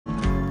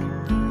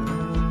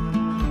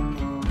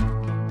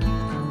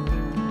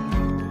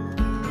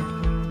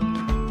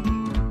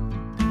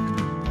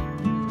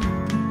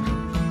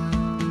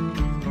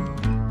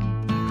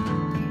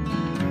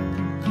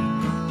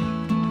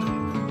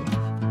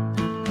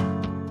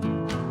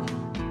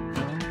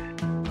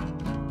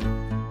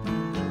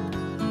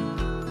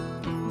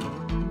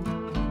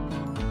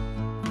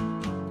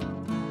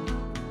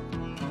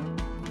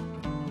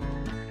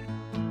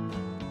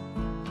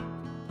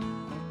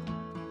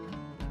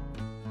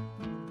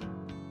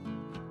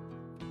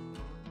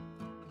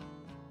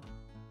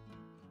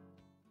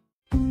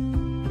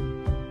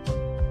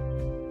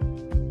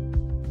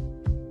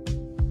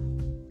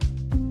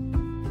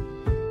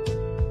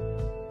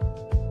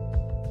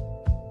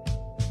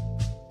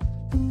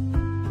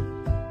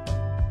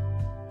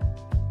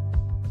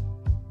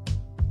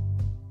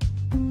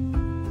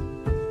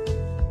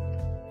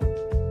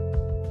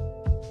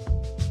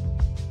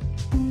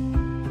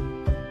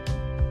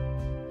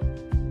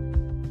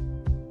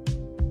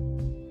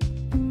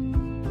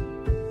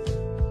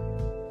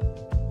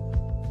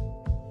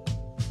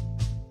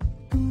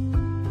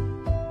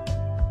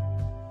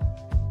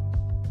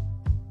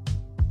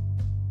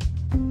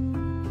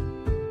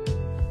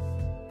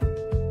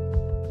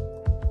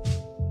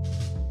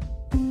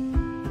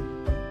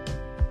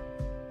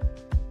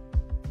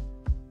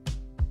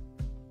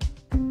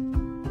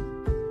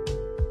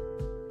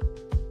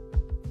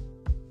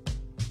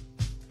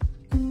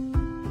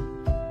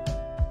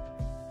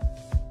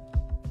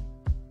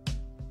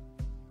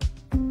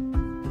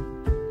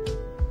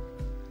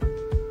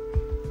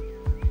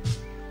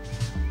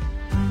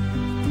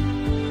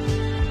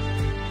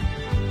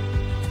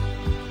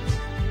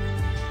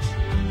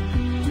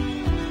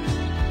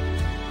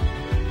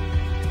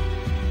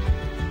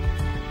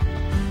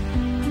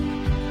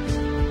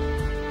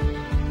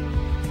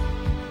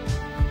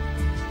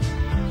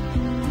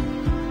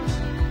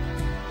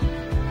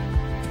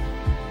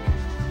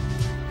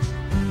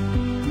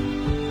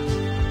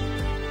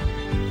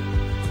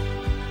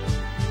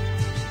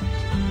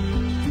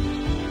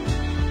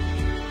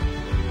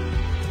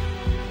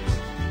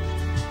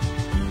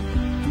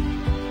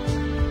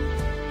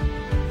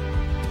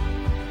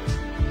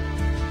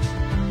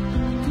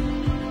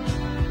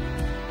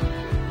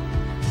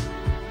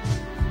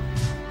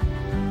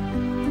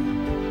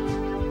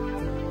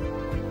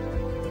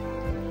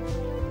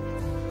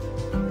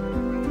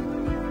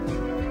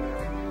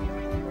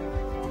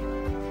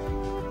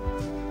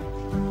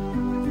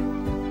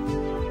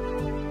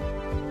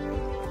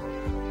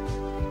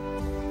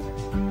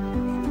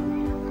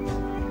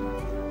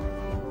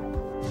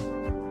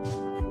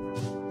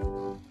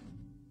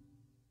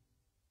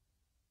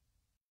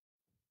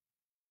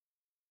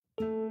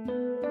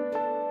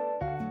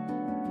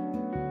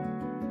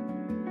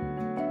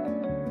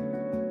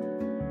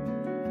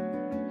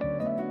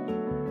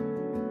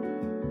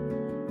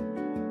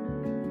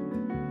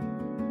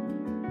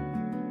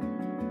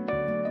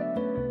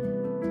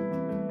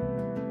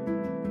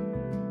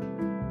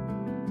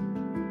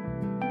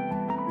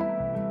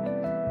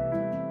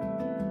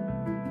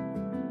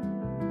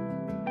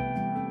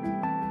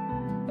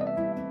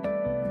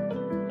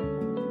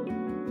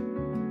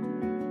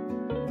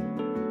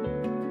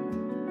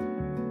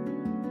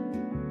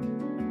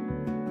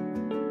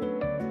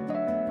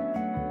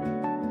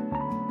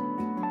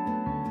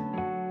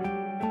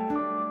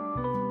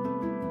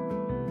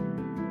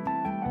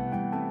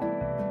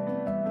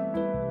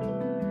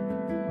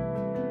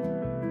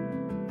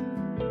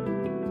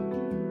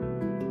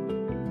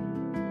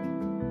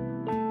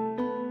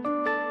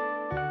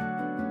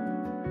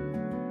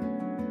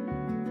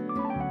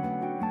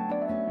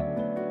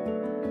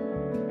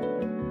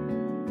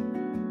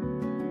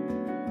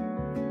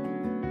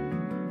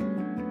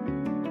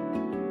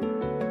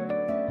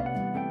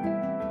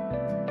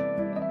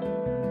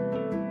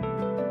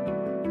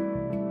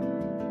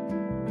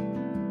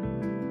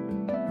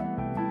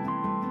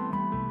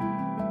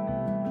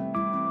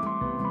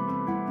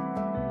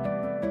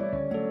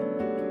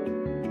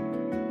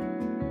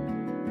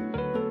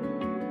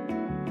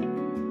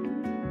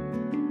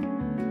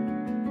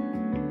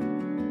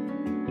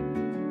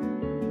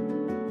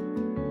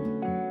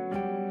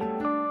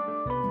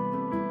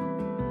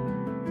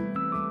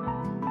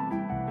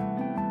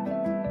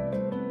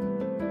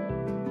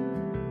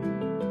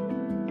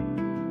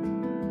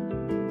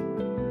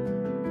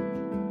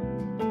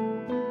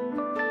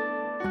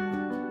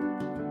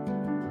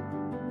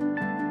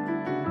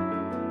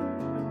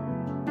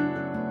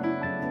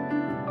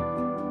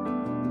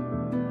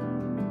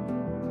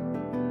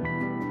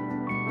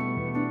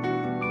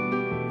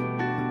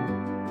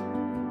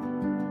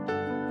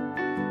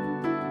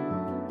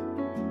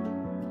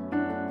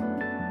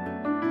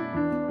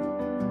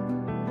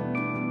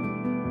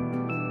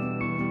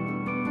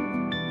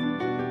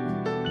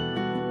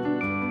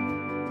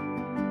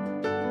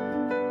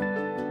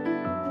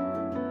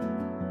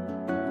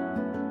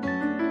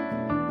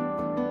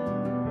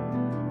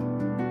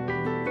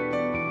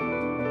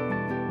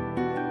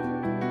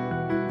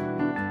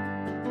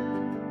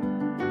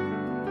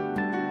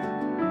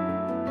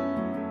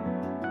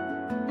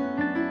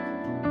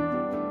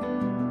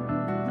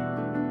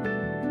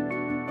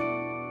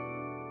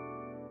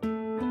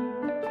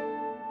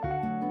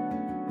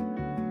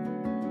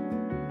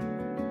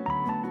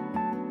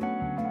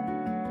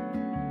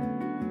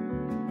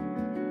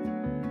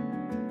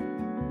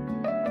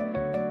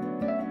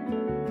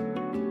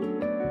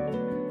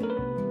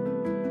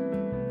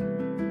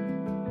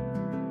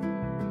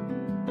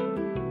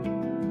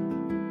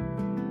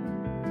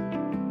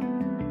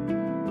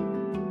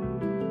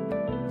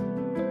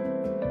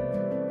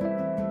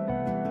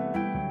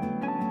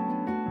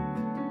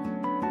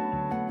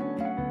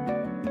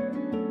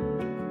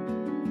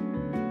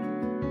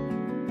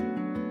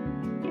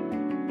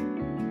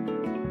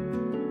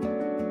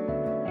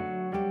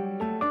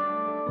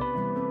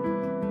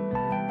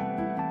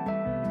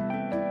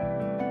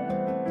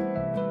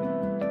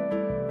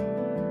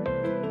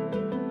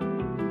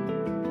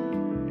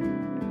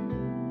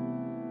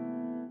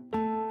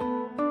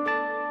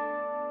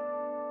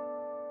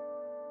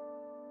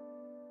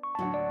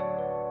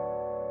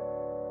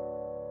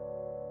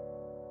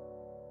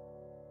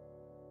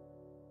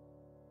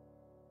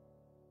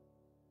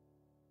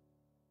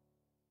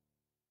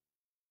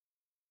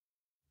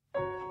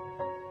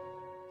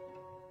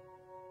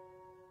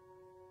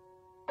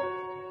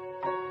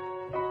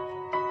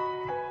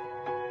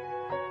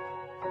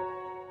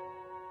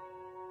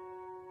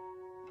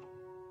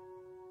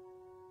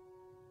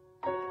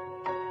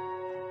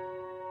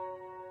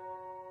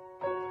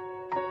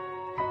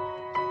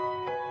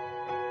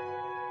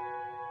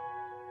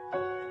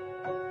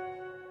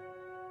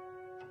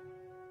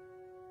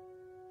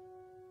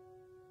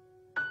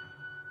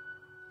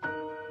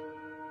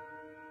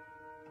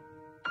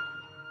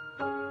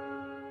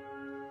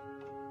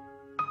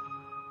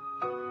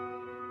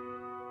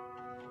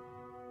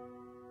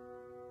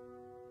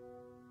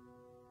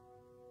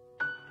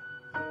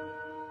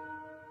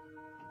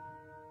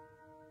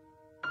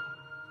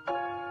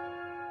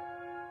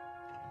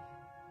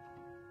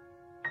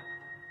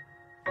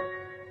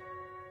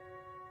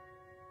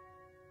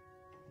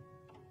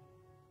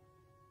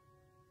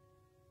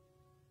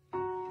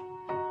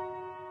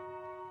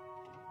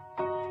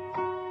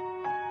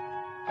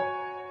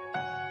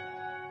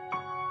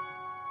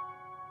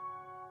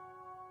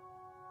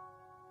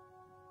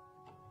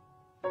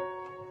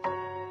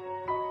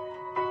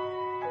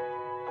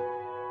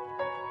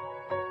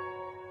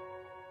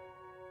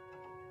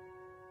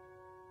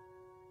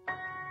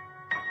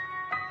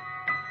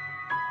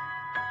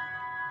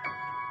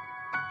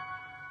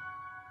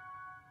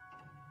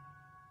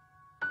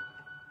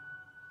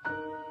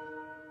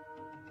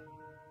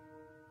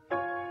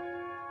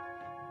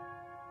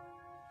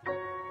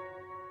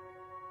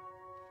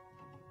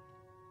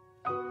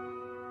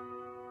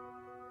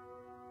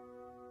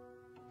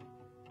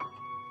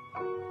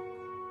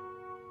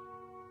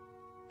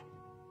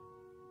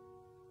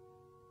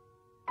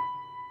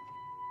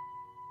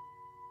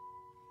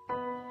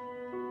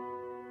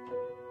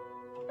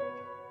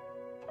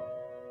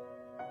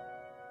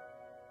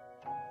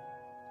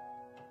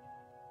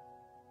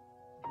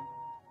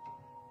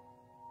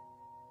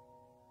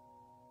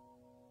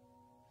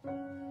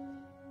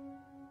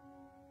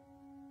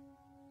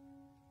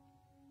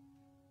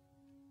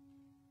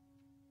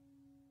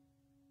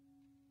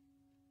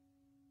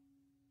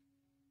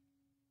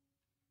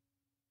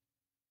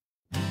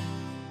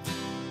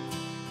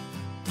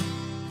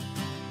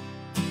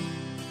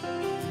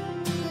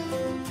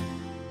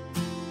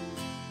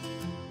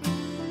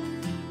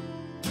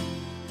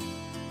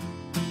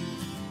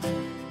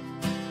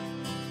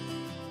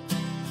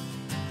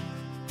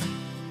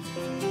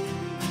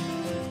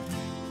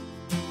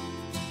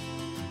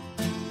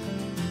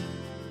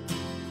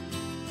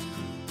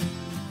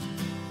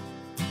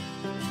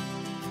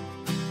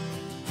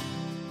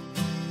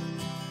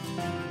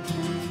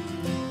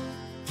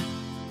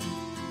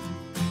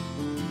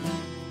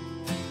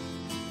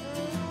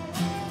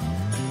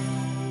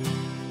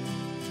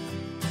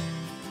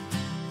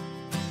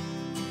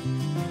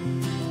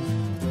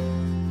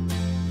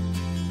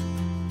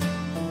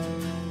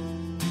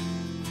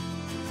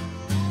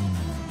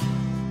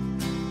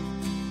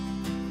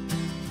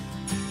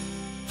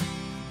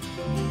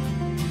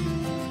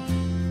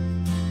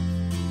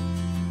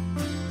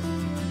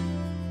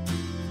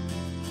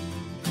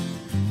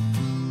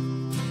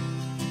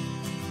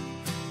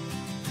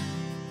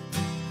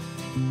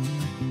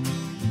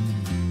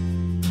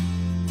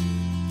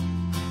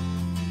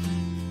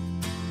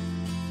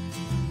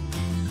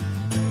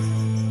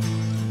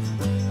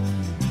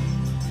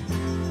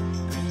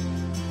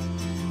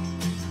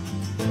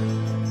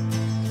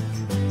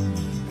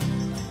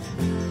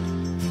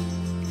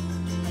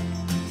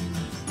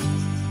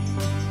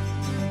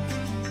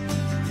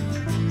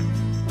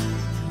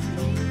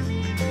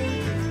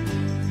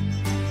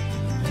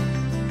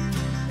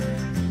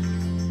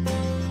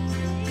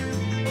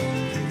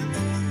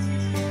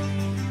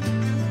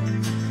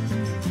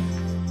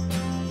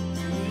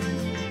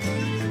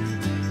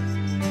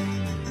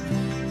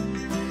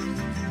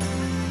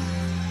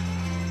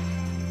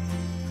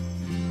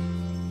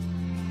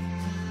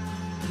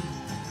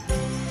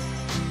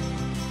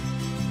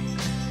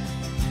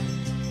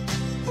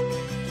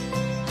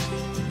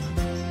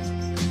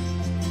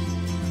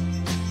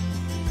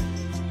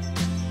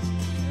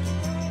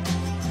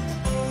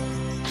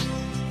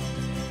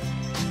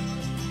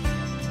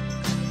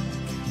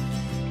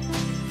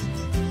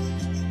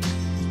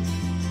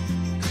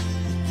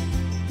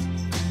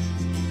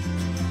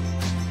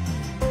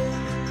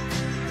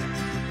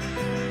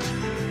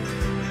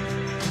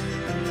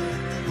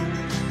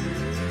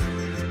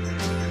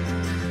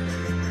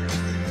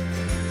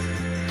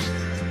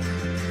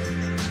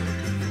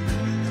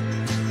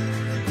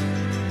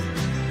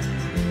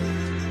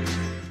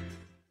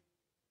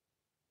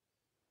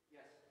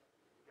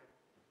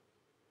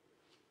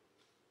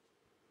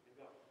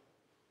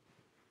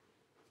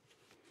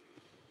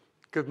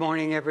Good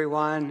morning,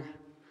 everyone.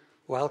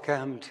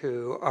 Welcome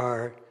to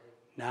our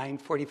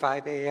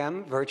 9:45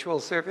 a.m.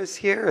 virtual service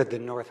here at the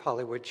North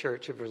Hollywood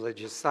Church of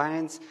Religious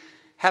Science.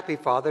 Happy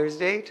Father's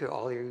Day to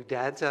all you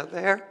dads out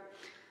there.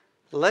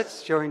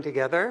 Let's join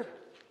together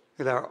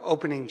with our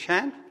opening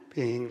chant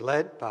being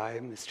led by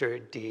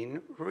Mr.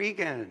 Dean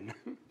Regan.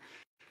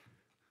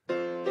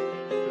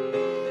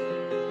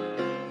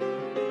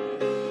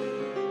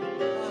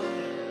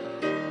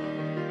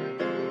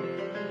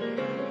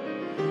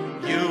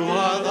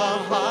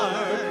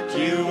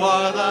 You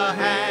are the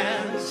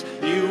hands,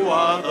 you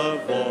are the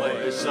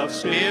voice of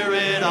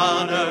spirit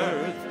on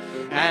earth,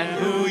 and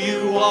who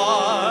you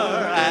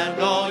are and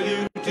all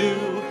you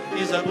do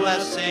is a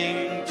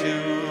blessing to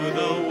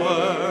the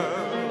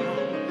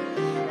world.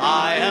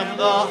 I am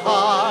the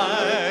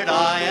heart,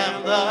 I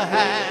am the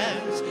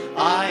hands,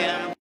 I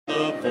am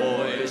the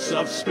voice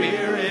of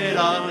spirit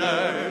on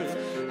earth,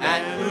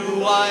 and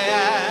who I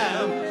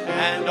am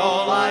and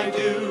all I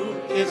do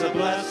is a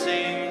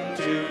blessing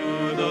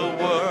to the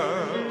world.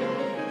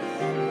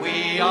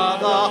 We are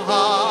the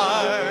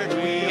heart,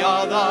 we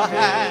are the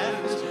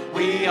hands,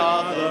 we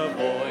are the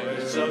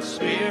voice of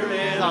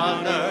spirit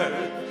on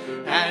earth,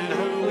 and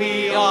who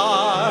we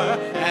are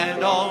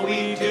and all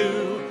we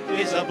do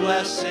is a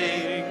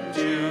blessing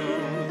to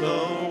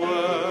the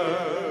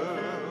world.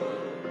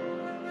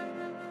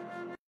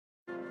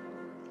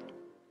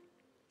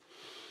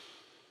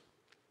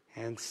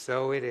 And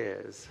so it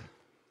is.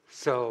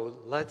 So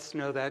let's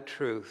know that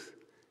truth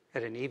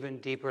at an even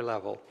deeper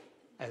level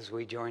as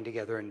we join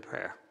together in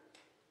prayer.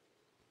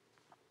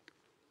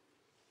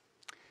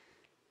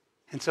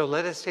 And so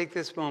let us take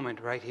this moment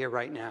right here,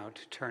 right now,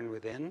 to turn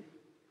within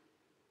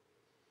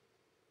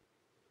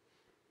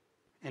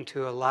and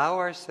to allow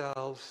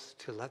ourselves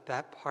to let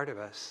that part of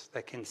us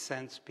that can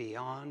sense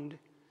beyond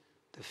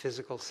the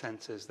physical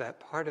senses, that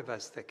part of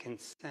us that can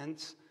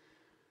sense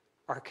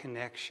our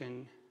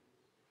connection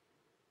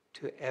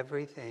to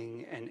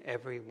everything and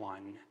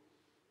everyone,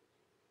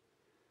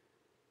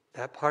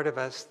 that part of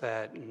us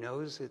that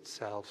knows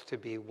itself to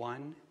be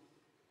one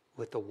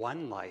with the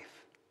one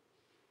life,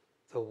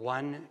 the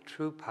one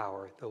true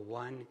power, the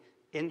one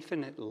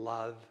infinite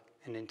love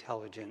and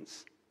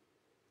intelligence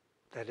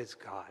that is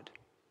God.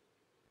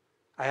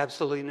 I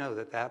absolutely know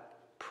that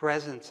that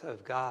presence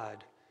of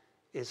God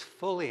is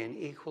fully and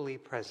equally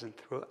present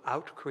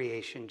throughout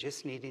creation,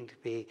 just needing to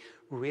be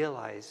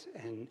realized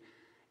and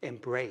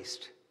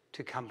embraced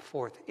to come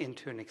forth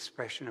into an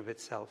expression of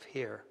itself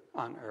here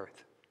on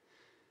earth.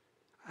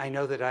 I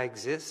know that I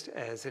exist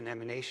as an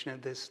emanation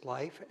of this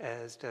life,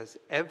 as does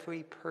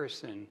every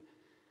person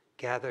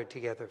gathered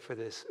together for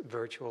this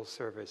virtual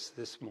service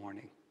this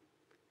morning.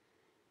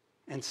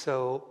 And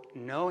so,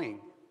 knowing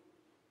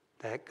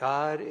that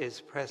God is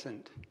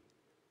present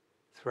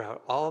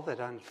throughout all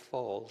that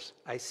unfolds,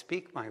 I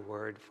speak my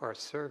word for our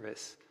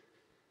service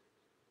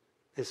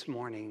this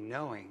morning,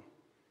 knowing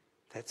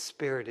that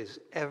Spirit is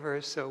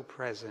ever so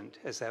present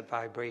as that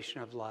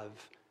vibration of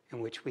love in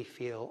which we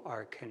feel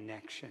our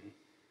connection.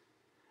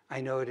 I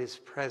know it is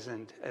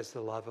present as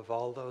the love of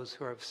all those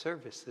who are of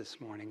service this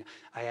morning.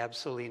 I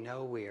absolutely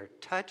know we are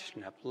touched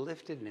and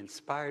uplifted and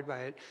inspired by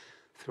it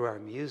through our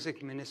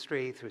music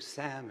ministry, through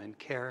Sam and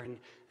Karen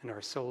and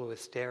our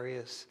soloist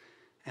Darius,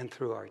 and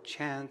through our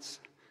chants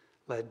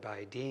led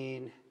by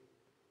Dean.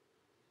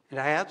 And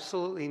I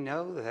absolutely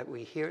know that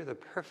we hear the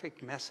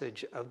perfect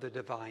message of the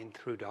divine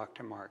through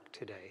Dr. Mark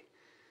today.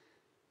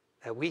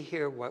 That we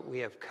hear what we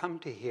have come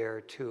to hear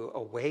to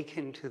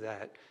awaken to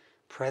that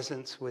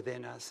presence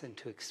within us and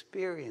to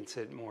experience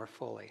it more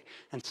fully.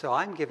 And so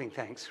I'm giving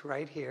thanks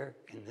right here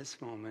in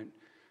this moment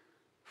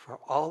for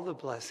all the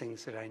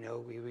blessings that I know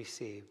we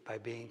receive by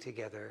being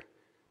together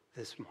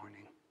this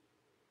morning.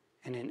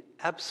 And in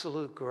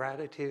absolute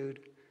gratitude,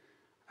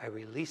 I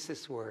release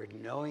this word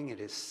knowing it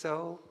is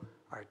so,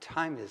 our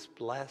time is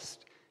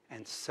blessed,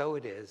 and so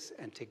it is,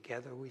 and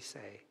together we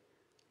say,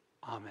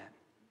 Amen.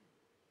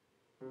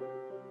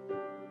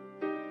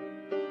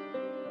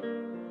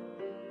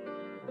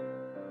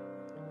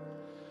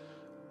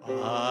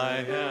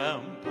 I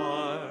am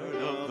part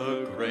of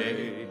the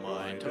great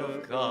mind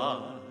of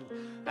God,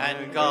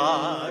 and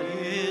God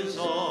is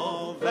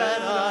all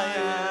that I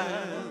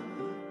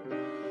am.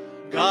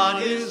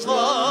 God is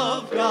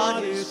love,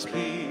 God is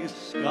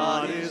peace,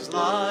 God is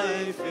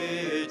life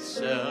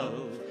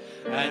itself,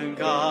 and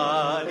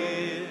God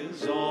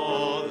is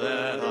all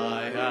that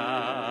I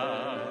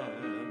am.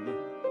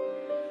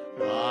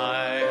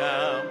 I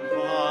am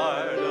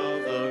part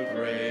of the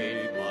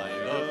great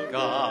mind of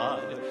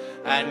God,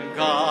 and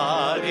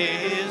God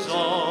is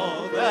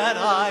all that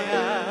I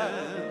am.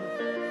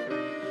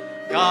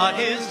 God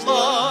is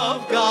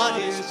love,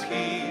 God is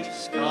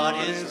peace, God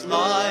is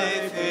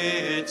life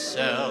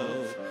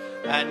itself,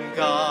 and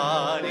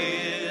God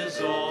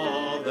is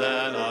all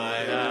that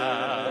I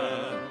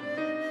am.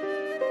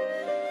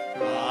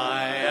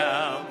 I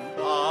am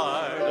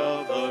part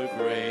of the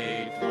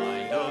great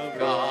mind of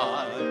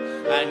God,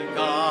 and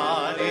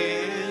God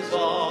is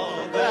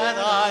all that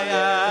I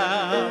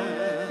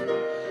am.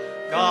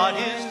 God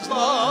is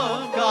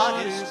love,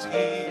 God is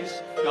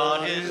peace,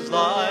 God is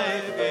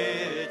life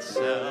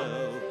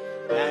itself,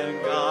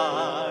 and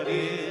God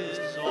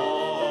is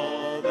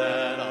all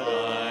that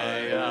I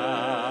am.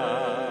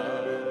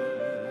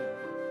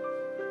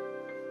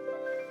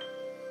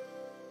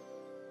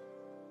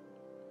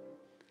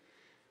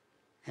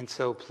 And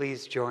so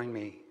please join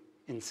me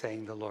in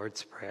saying the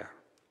Lord's Prayer.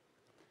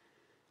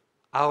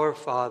 Our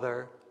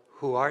Father,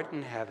 who art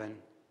in heaven,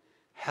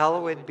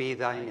 hallowed be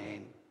thy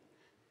name.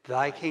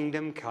 Thy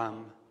kingdom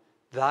come,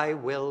 thy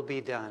will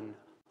be done,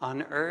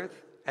 on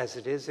earth as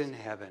it is in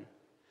heaven.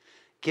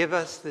 Give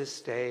us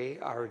this day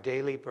our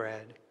daily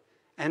bread,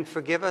 and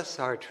forgive us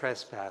our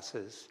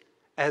trespasses,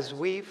 as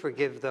we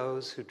forgive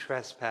those who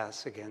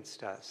trespass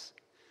against us.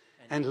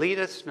 And lead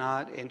us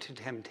not into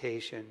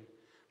temptation,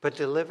 but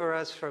deliver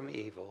us from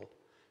evil.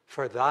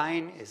 For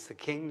thine is the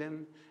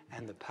kingdom,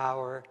 and the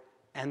power,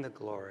 and the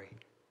glory,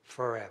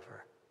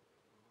 forever.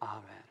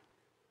 Amen.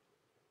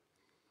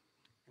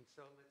 And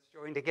so let's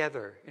join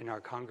together in our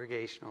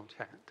congregational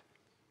chant.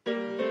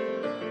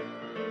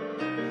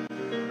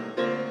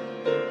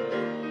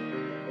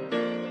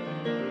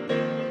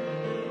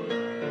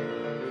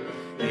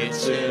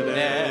 It's in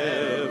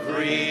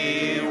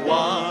every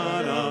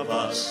one of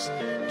us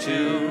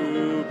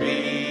to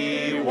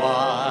be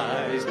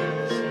wise.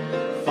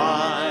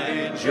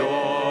 Find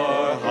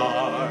your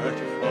heart,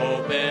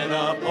 open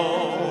up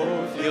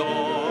both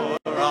your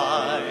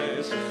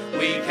eyes.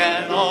 We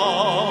can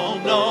all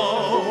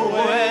know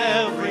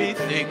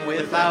everything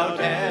without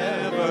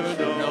ever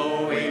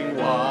knowing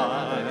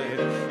why.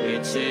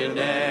 It's in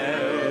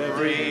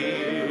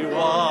every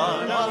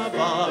one of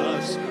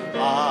us,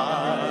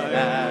 I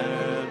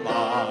and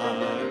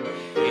mine.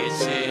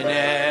 It's in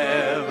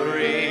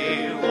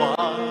every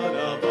one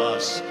of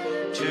us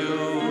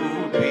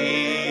to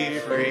be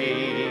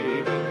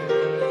free.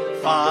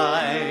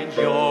 Find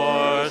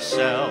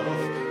yourself,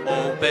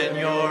 open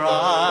your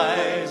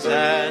eyes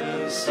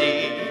and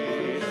see.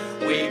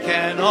 We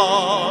can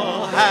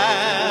all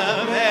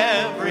have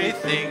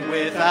everything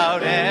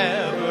without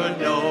ever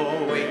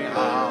knowing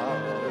how.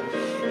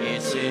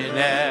 It's in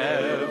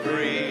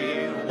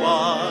every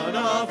one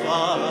of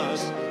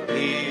us,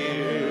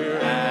 here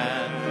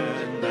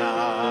and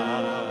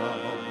now.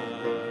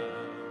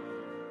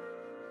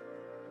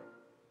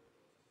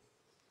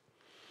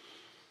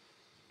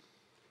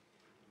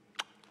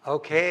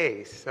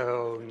 Okay,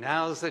 so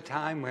now's the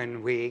time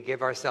when we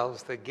give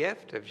ourselves the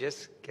gift of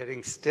just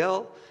getting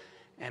still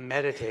and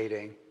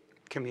meditating,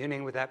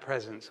 communing with that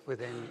presence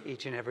within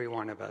each and every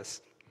one of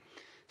us.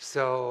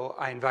 So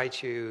I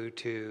invite you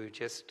to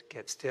just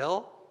get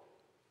still,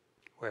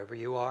 wherever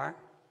you are,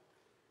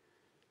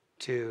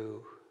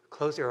 to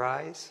close your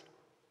eyes,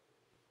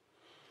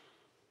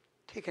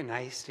 take a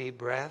nice deep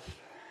breath,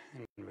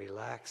 and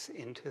relax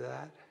into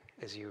that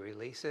as you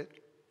release it.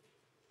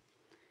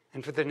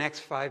 And for the next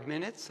 5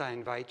 minutes, I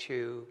invite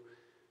you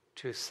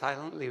to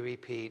silently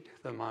repeat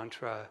the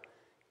mantra,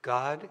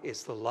 God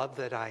is the love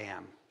that I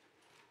am.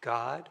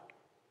 God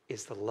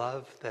is the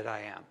love that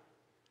I am.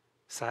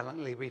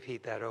 Silently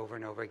repeat that over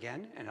and over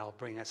again, and I'll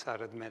bring us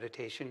out of the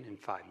meditation in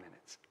 5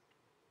 minutes.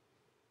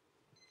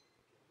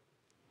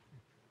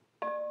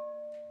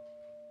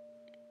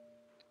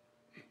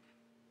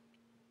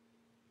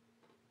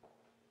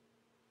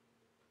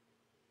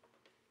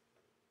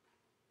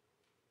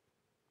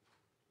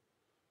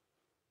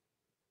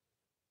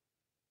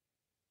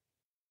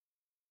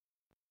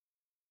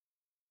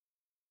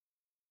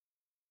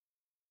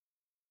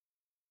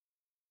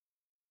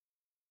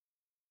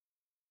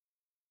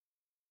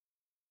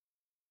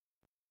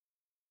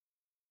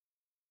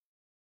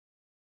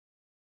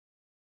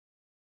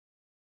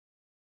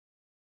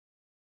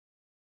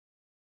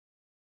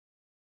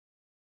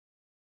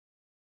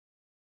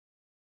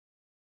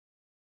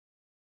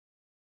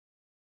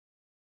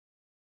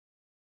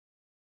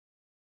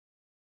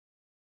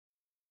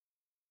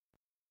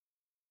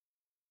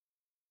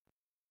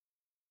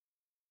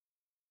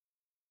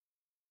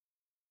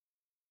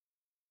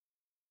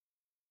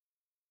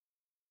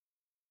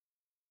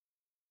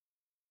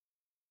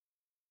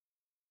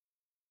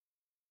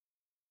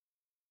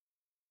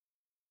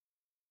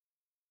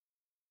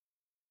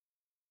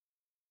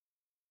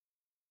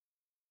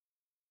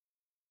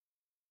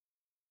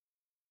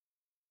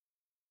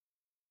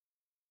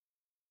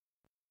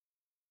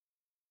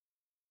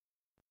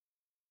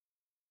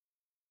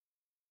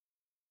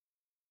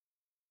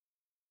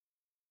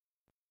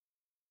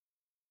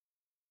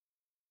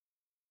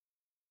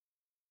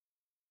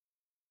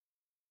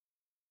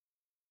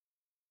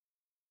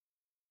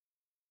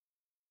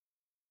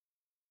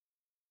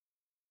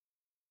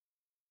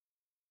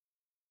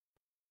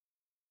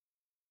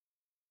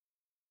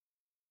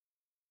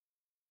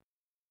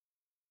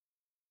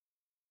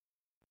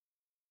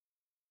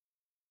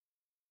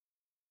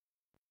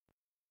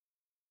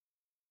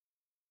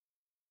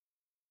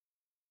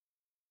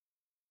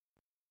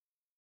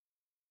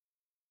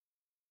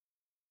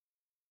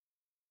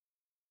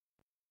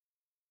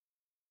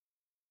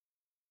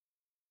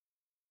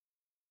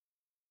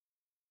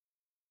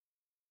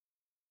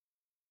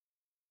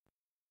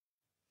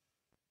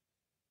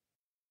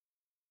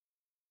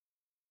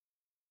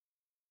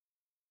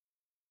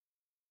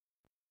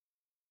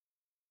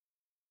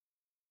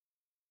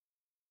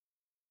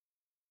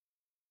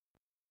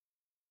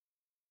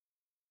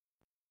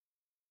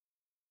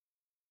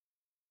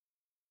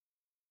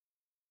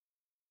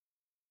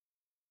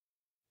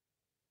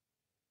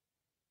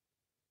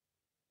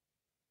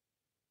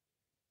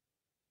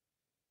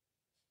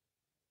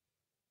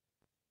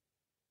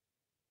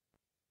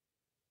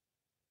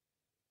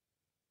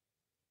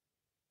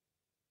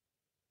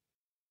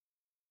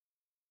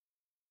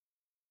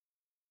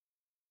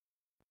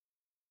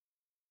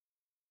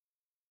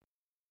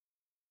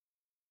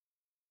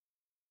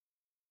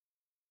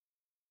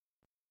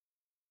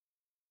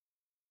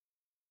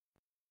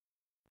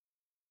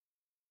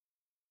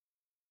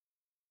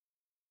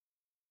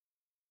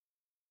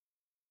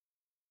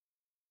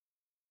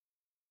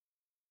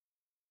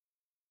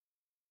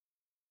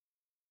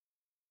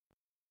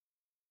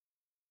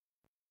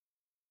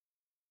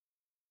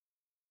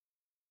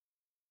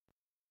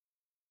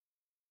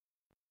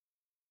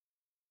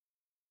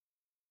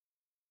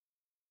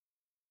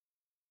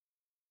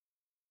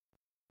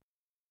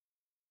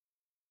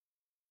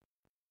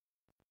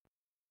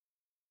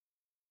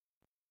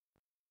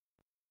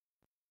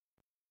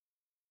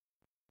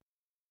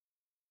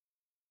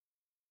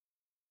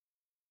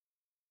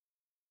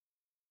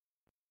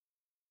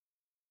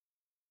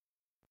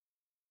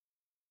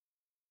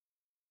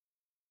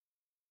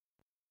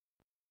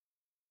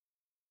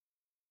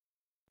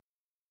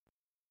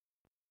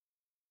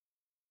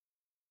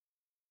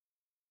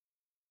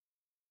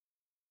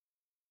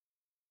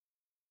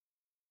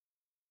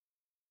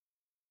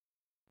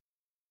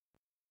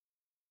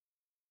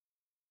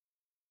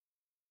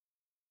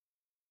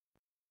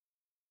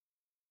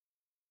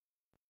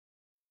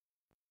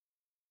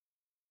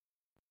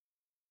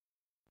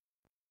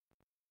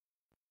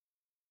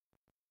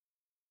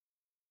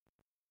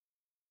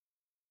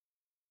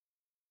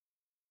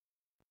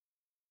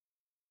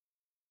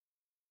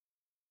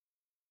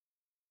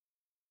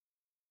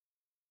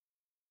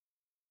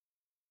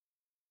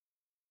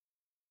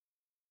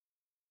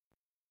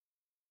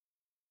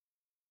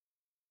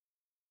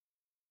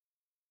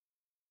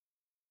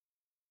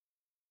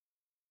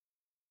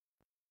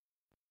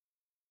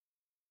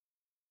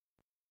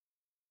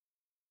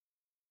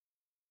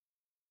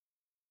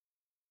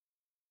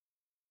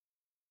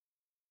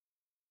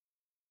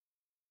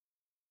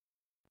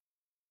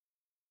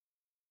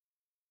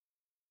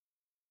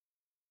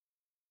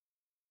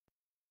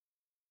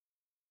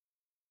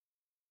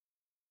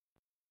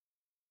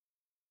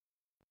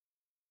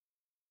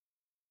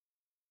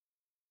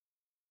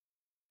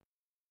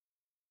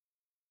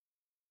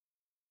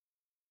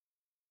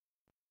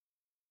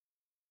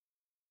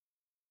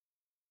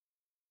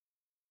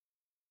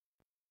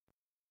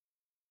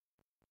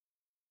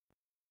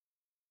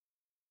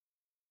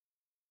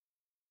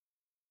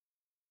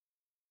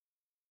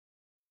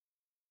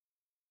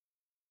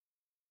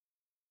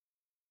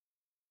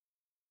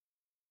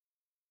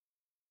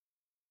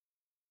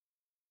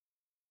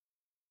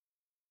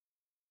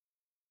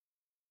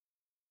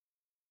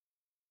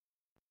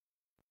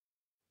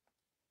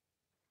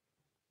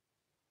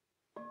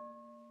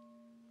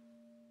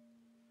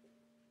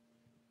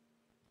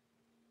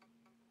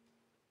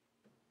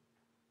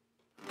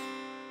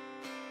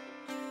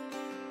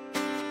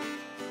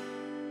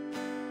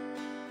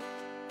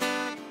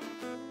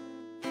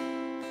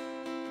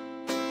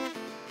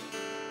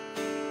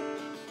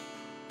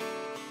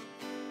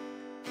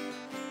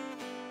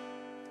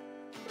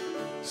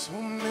 So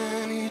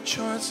many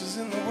choices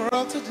in the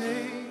world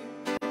today.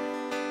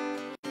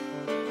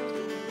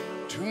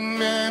 Too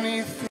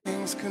many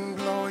things can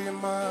blow your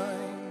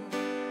mind.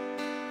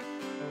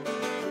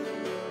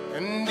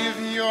 And if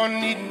you're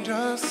needing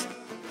just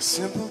a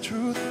simple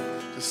truth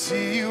to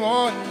see you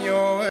on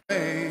your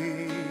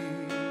way,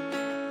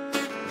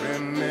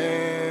 remember,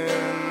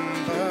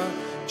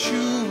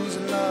 choose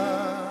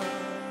love,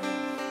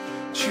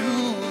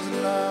 choose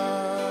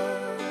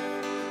love,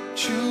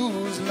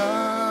 choose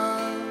love,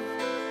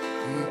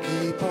 and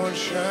keep on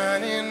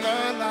shining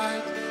a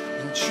light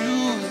and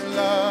choose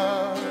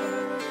love,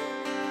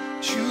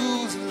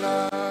 choose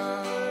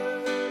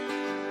love,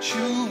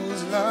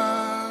 choose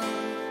love,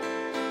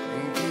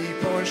 and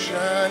keep on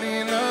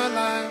shining a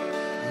light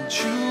and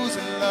choose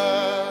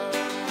love.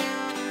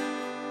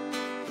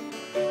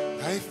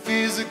 Life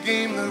is a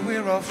game that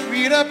we're all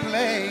free to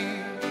play.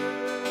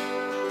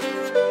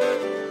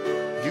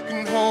 You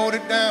can hold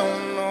it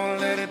down or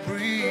let it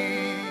breathe.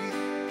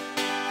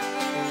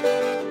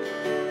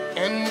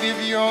 And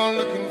if you're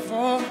looking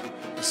for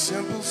a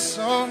simple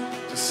song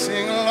to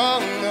sing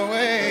along the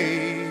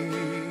way,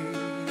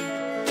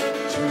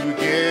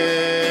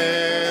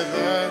 together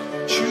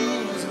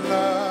choose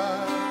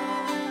love,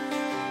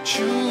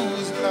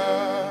 choose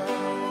love,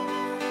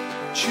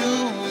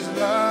 choose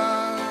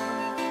love,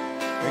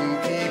 and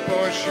keep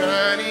on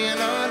shining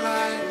a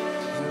light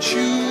and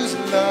choose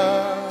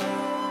love,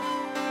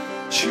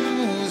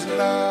 choose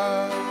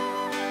love,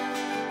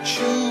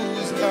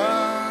 choose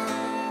love,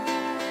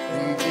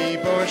 and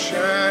keep on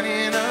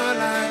shining a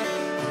light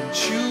and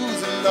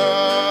choose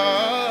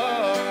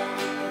love.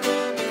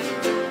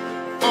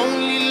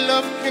 Only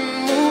love can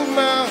move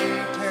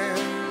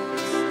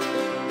mountains,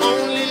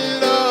 only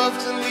love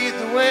to lead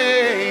the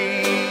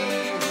way.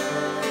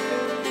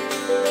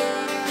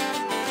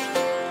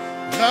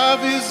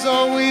 Love is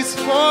always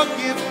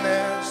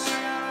forgiveness,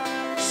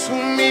 so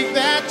make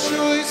that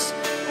choice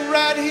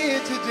right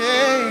here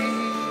today.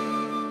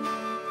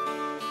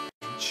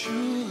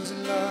 Choose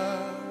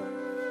love,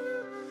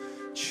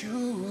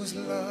 choose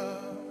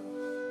love,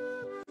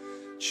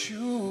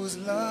 choose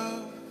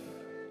love,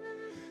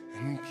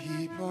 and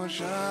keep on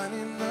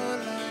shining the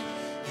light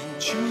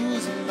and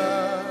choose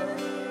love,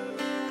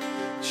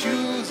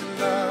 choose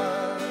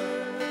love,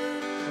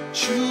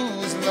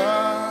 choose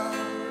love,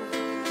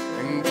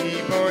 and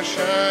keep on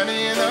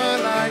shining a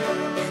light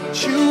and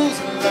choose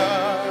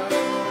love,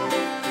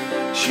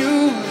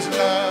 choose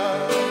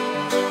love,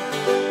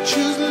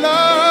 choose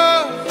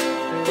love,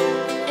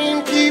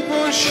 and keep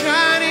on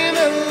shining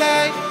a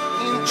light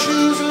and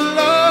choose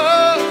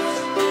love,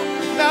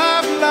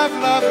 love, love,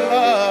 love,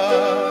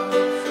 love,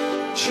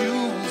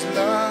 choose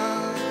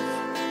love,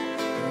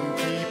 and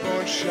keep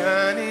on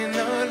shining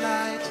a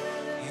light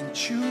and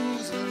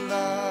choose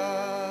love.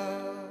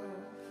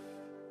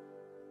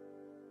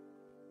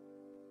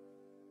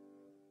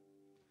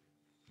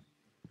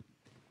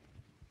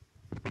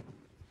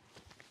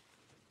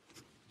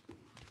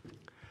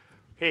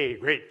 Hey,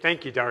 great.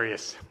 Thank you,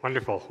 Darius.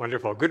 Wonderful,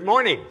 wonderful. Good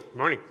morning. Good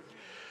morning.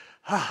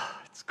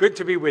 It's good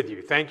to be with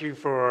you. Thank you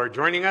for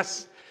joining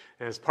us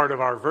as part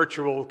of our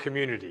virtual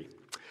community.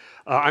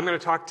 I'm going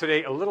to talk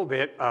today a little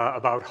bit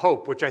about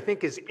hope, which I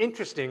think is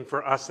interesting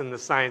for us in the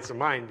science of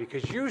mind,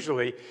 because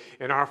usually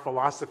in our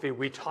philosophy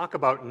we talk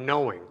about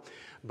knowing.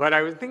 But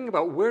I was thinking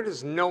about, where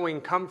does knowing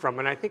come from?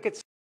 And I think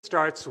it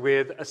starts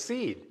with a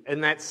seed,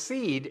 and that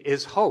seed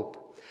is hope.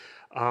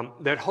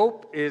 That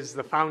hope is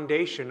the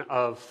foundation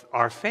of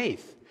our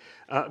faith,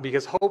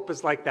 because hope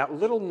is like that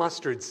little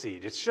mustard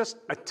seed. It's just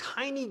a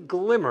tiny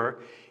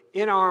glimmer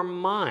in our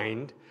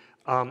mind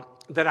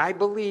that I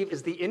believe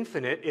is the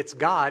infinite. It's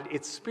God,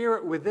 it's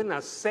Spirit within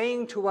us,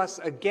 saying to us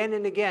again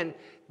and again,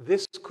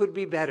 this could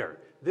be better.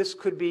 This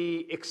could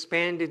be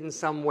expanded in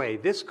some way.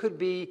 This could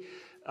be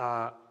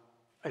an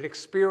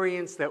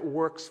experience that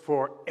works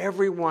for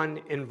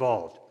everyone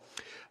involved.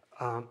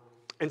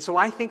 And so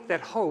I think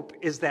that hope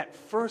is that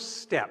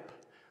first step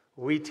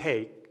we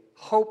take.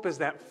 Hope is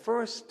that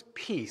first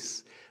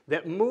piece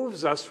that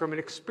moves us from an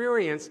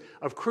experience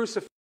of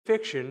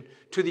crucifixion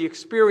to the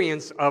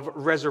experience of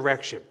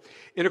resurrection.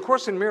 In A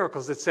Course in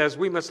Miracles, it says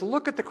we must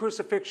look at the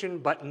crucifixion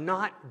but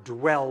not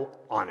dwell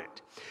on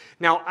it.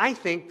 Now, I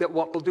think that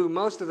what we'll do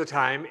most of the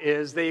time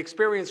is they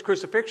experience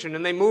crucifixion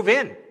and they move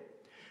in.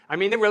 I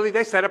mean,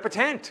 they set up a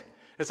tent.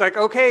 It's like,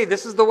 okay,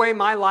 this is the way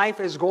my life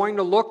is going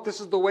to look.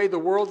 This is the way the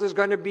world is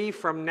going to be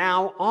from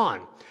now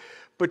on.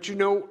 But you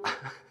know,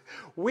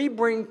 we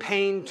bring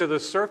pain to the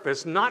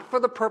surface not for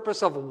the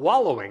purpose of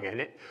wallowing in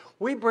it.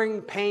 We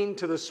bring pain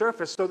to the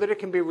surface so that it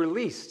can be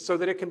released, so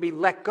that it can be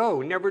let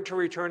go, never to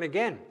return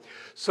again,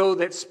 so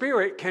that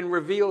Spirit can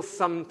reveal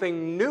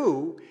something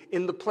new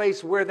in the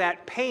place where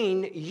that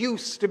pain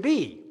used to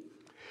be,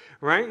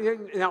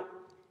 right? Now,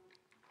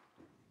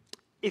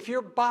 if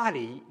your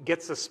body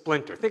gets a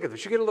splinter, think of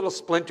this, you get a little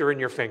splinter in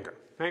your finger,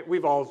 right?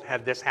 We've all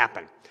had this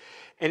happen.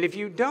 And if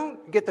you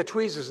don't get the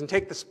tweezers and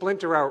take the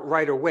splinter out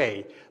right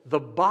away, the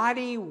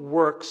body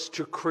works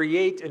to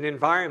create an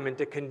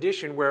environment, a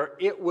condition where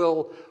it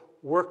will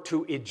work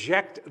to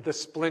eject the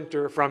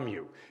splinter from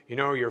you. You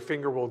know, your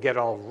finger will get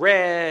all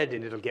red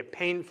and it'll get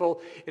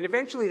painful, and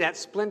eventually that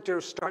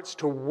splinter starts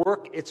to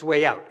work its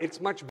way out.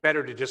 It's much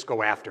better to just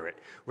go after it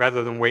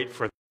rather than wait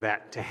for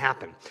that to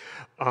happen.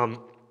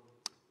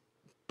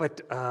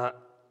 But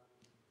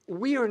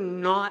we are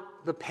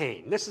not the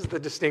pain. This is the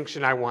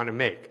distinction I want to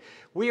make.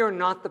 We are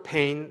not the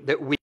pain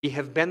that we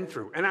have been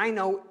through. And I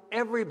know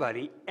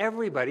everybody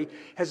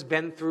has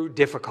been through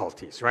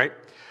difficulties, right?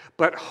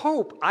 But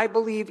hope, I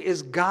believe,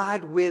 is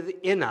God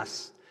within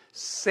us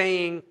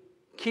saying,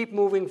 keep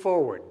moving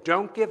forward.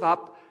 Don't give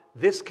up.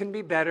 This can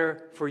be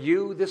better for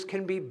you. This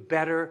can be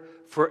better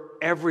for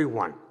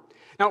everyone.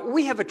 Now,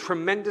 we have a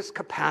tremendous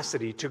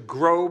capacity to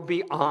grow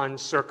beyond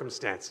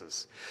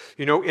circumstances.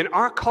 You know, in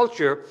our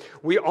culture,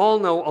 we all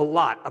know a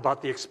lot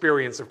about the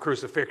experience of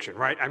crucifixion,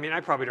 right? I mean, I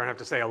probably don't have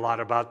to say a lot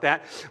about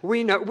that.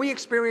 We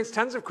experience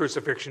tons of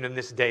crucifixion in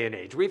this day and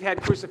age. We've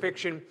had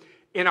crucifixion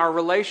in our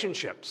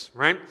relationships,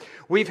 right?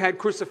 We've had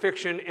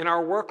crucifixion in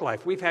our work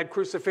life. We've had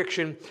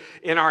crucifixion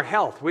in our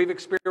health. We've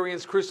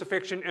experienced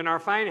crucifixion in our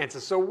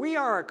finances. So we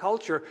are a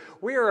culture,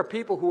 we are a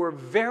people who are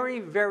very,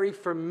 very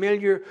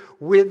familiar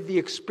with the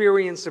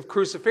experience of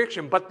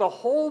crucifixion. But the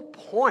whole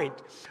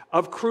point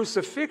of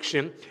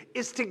crucifixion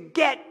is to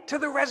get to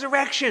the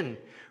resurrection,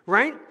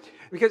 right?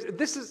 Because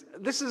this is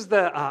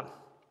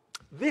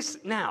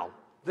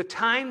the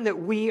time that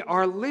we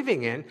are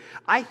living in.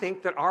 I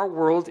think that our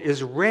world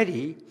is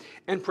ready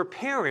and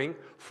preparing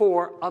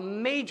for a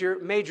major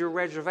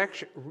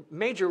resurrection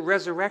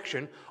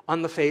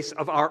on the face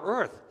of our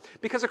earth.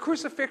 Because a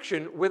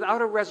crucifixion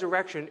without a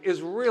resurrection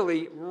is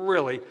really,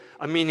 really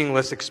a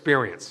meaningless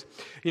experience.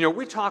 You know,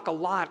 we talk a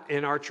lot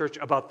in our church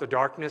about the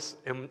darkness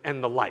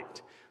and the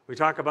light. We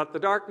talk about the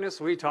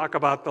darkness, we talk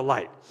about the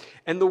light.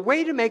 And the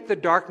way to make the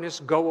darkness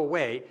go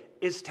away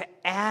is to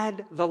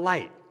add the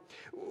light.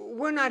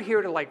 We're not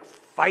here to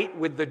fight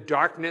with the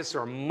darkness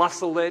or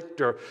muscle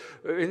it.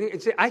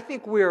 I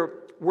think we're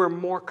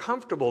more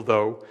comfortable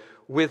though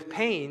with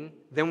pain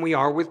than we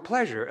are with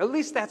pleasure. At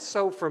least that's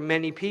so for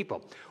many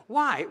people.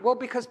 Why? Well,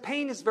 because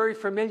pain is very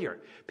familiar.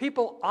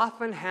 People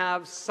often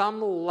have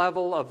some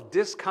level of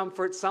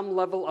discomfort, some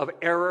level of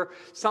error,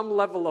 some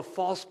level of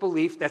false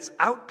belief that's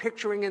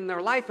outpicturing in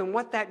their life. And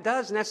what that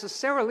does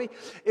necessarily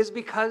is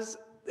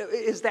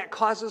that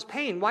causes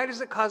pain. Why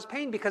does it cause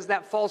pain? Because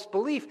that false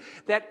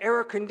belief, that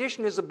error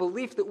condition, is a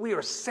belief that we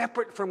are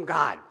separate from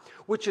God,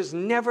 which is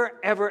never,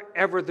 ever,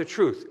 ever the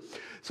truth.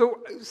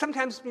 So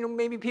sometimes,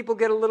 maybe people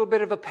get a little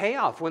bit of a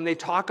payoff when they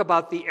talk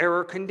about the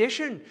error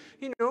condition,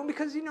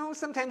 because,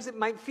 sometimes it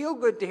might feel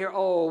good to hear,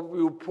 oh,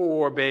 you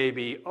poor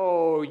baby,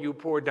 oh, you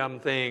poor dumb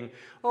thing,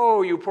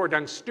 oh, you poor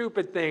dumb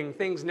stupid thing,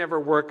 things never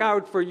work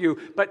out for you.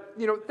 But,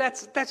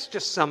 that's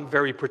just some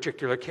very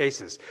particular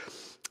cases.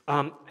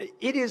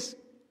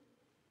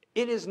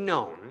 It is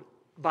known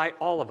by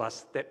all of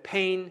us that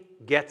pain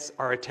gets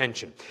our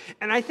attention.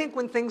 And I think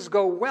when things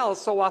go well,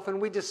 so often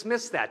we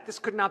dismiss that. This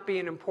could not be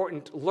an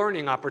important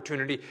learning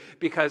opportunity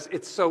because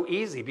it's so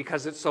easy,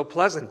 because it's so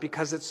pleasant,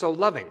 because it's so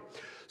loving.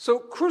 So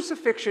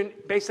crucifixion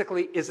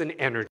basically is an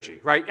energy,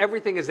 right?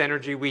 Everything is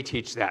energy. We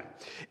teach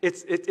that.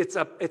 It's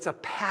a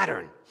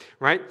pattern,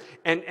 right?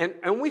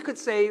 And we could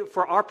say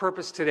for our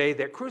purpose today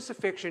that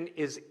crucifixion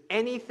is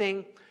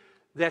anything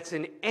that's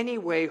in any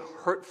way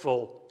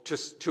hurtful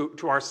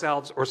to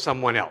ourselves or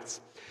someone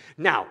else.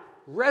 Now,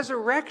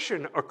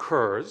 resurrection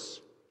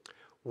occurs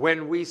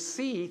when we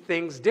see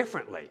things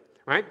differently,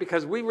 right?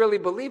 Because we really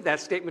believe that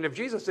statement of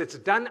Jesus, it's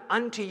done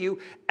unto you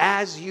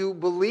as you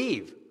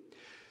believe.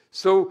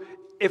 So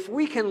if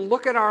we can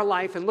look at our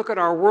life and look at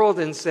our world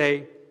and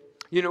say,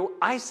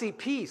 I see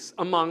peace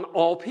among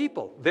all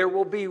people, there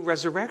will be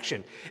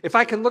resurrection. If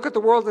I can look at the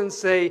world and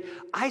say,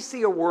 I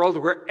see a world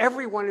where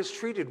everyone is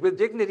treated with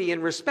dignity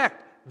and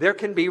respect, there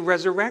can be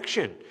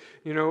resurrection.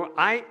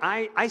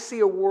 I see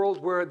a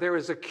world where there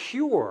is a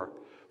cure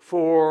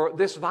for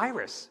this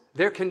virus.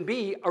 There can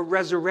be a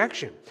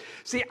resurrection.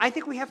 See, I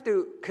think we have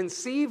to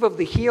conceive of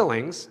the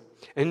healings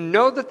and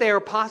know that they are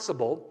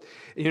possible,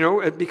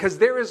 because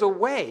there is a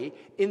way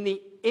in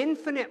the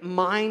infinite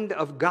mind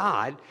of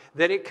God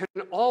that it can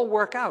all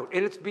work out.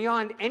 And it's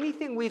beyond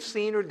anything we've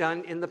seen or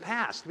done in the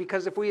past.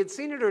 Because if we had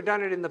seen it or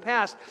done it in the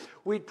past,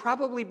 we'd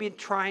probably be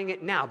trying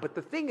it now. But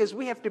the thing is,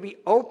 we have to be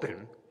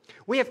open.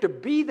 We have to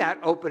be that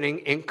opening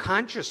in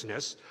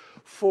consciousness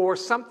for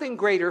something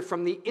greater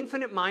from the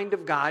infinite mind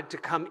of God to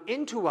come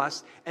into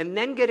us and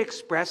then get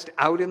expressed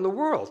out in the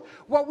world.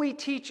 What we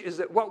teach is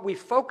that what we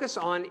focus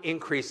on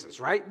increases,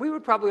 right? We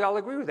would probably all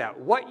agree with that.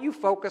 What you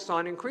focus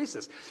on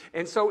increases.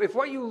 And so if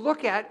what you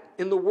look at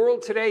in the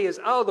world today is,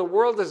 oh, the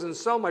world is in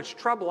so much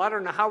trouble, I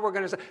don't know how we're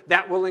going to,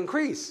 that will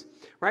increase.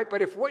 Right?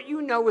 But if what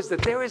you know is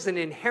that there is an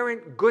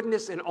inherent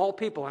goodness in all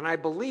people, and I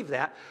believe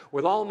that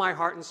with all my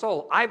heart and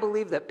soul, I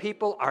believe that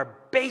people are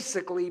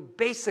basically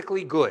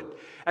good.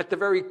 At the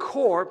very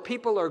core,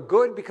 people are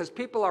good because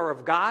people are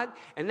of God,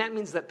 and that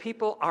means that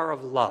people are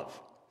of love.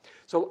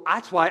 So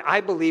that's why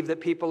I believe that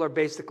people are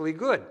basically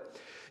good.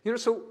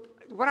 So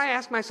what I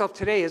ask myself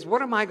today is,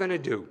 what am I going to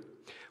do?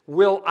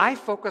 Will I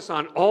focus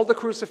on all the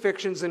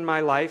crucifixions in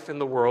my life in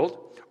the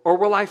world, or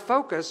will I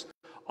focus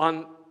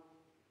on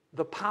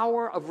the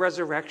power of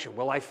resurrection?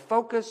 Will I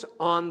focus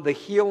on the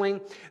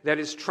healing that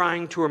is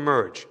trying to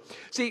emerge?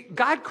 See,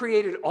 God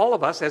created all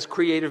of us as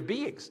creative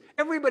beings.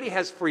 Everybody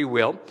has free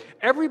will,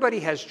 everybody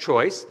has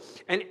choice,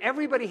 and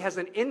everybody has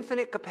an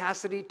infinite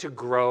capacity to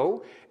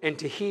grow and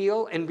to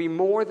heal and be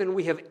more than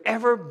we have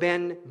ever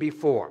been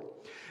before.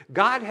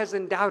 God has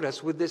endowed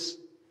us with this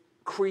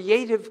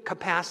creative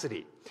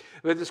capacity,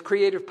 with this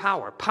creative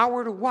power.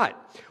 Power to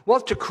what?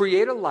 Well, to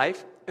create a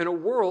life in a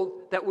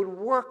world that would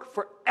work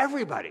for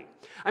everybody.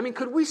 I mean,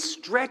 could we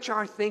stretch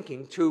our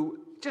thinking to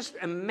just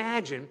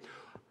imagine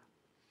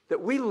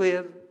that we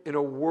live in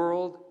a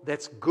world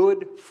that's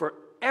good for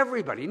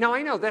everybody? Now,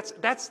 I know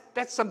that's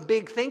some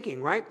big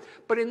thinking, right?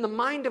 But in the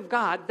mind of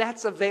God,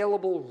 that's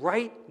available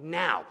right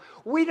now.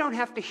 We don't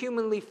have to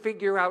humanly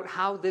figure out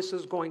how this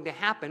is going to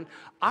happen.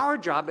 Our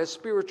job as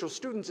spiritual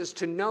students is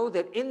to know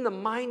that in the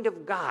mind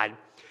of God,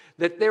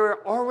 that there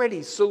are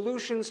already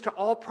solutions to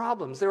all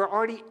problems. There are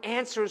already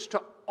answers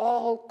to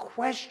all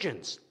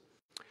questions.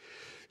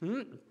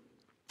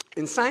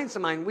 In Science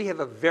of Mind, we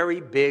have a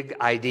very big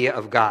idea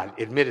of God,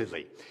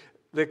 admittedly.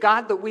 The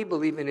God that we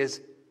believe in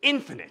is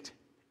infinite,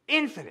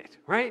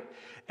 right?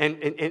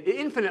 And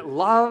infinite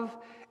love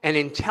and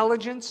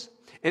intelligence.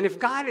 And if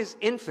God is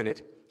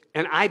infinite,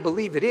 and I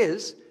believe it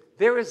is,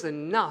 there is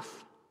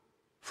enough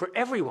for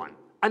everyone,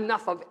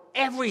 enough of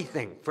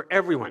everything for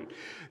everyone.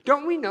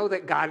 Don't we know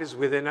that God is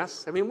within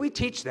us? I mean, we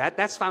teach that.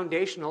 That's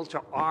foundational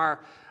to our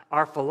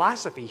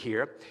philosophy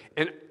here.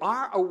 And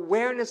our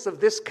awareness of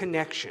this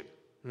connection,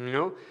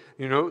 you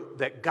know,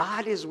 that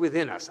God is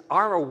within us.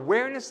 Our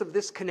awareness of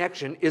this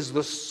connection is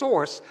the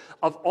source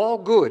of all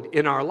good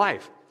in our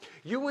life.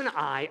 You and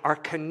I are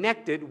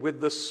connected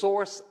with the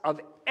source of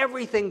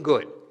everything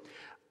good.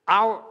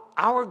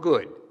 Our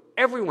good,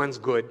 everyone's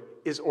good,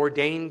 is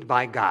ordained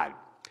by God.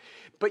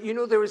 But you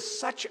know, there is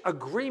such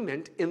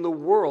agreement in the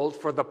world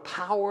for the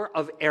power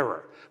of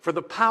error, for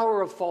the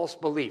power of false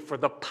belief, for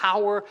the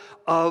power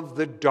of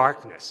the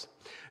darkness.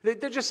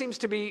 There just seems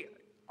to be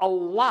a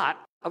lot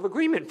of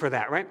agreement for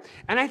that, right?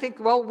 And I think,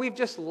 well, we've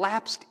just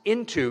lapsed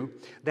into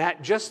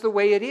that just the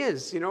way it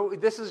is. You know,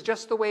 this is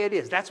just the way it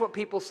is. That's what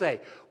people say.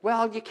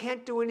 Well, you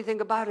can't do anything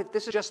about it.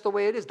 This is just the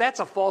way it is. That's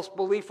a false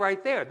belief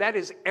right there. That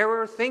is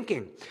error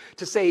thinking.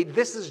 To say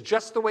this is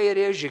just the way it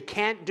is, you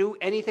can't do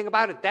anything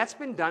about it. That's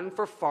been done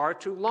for far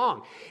too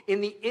long. In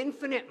the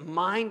infinite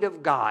mind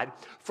of God,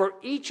 for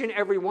each and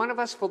every one of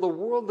us, for the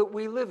world that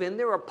we live in,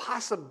 there are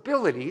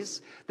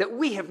possibilities that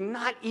we have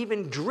not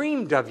even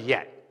dreamed of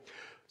yet.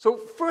 So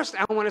first,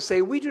 I want to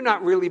say we do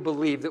not really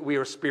believe that we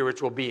are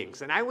spiritual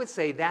beings. And I would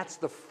say that's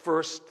the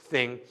first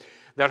thing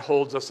that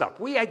holds us up.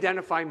 We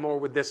identify more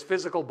with this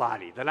physical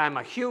body, that I'm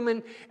a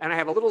human and I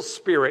have a little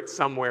spirit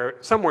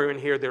somewhere in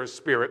here there's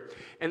spirit.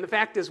 And the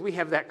fact is we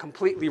have that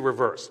completely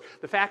reversed.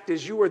 The fact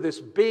is you are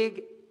this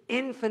big,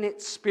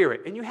 infinite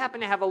spirit. And you happen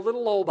to have a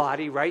little old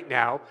body right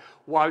now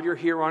while you're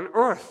here on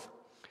earth.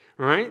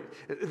 Right?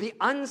 The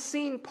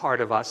unseen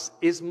part of us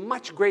is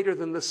much greater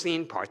than the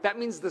seen part. That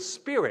means the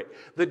spirit,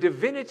 the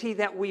divinity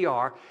that we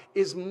are,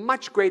 is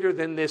much greater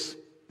than this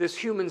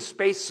human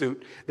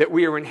spacesuit that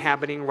we are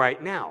inhabiting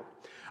right now.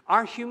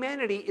 Our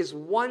humanity is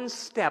one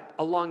step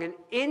along an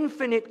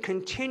infinite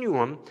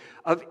continuum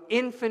of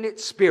infinite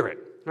spirit.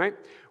 Right?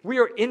 We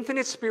are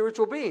infinite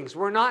spiritual beings.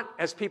 We're not,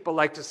 as people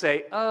like to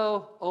say,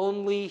 oh,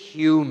 only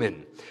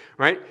human.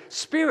 Right?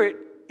 Spirit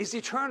is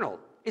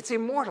eternal. It's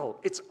immortal.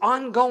 It's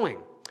ongoing.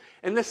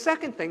 And the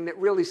second thing that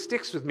really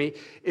sticks with me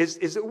is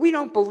that we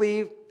don't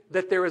believe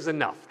that there is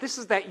enough. This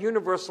is that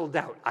universal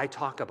doubt I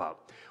talk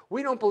about.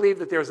 We don't believe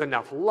that there's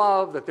enough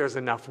love, that there's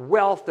enough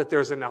wealth, that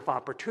there's enough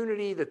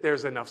opportunity, that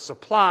there's enough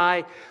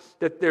supply,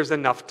 that there's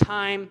enough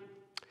time.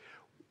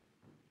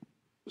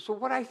 So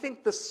what I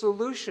think the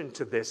solution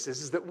to this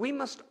is that we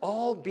must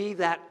all be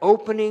that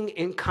opening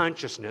in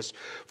consciousness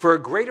for a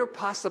greater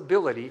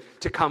possibility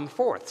to come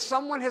forth.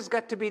 Someone has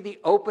got to be the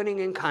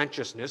opening in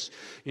consciousness.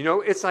 You know,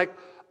 it's like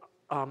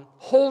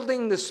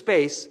holding the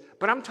space,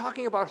 but I'm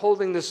talking about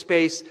holding the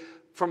space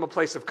from a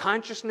place of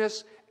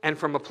consciousness and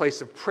from a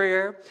place of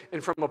prayer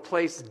and from a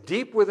place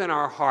deep within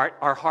our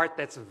heart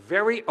that's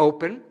very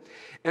open,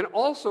 and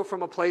also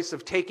from a place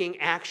of taking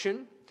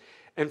action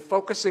and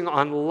focusing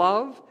on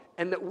love,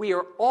 and that we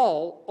are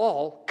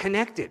all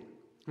connected,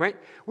 right?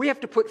 We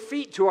have to put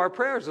feet to our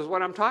prayers is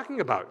what I'm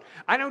talking about.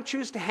 I don't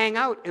choose to hang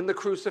out in the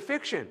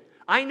crucifixion.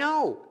 I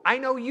know,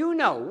 you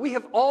know. We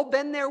have all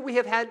been there. We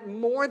have had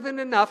more than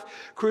enough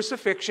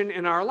crucifixion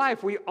in our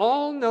life. We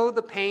all know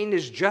the pain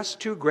is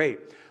just too great.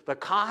 The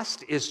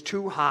cost is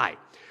too high.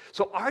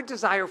 So our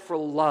desire for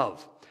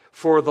love,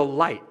 for the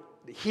light,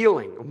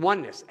 healing,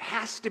 oneness,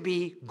 has to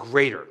be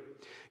greater.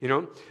 You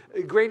know,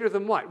 greater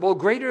than what? Well,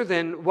 greater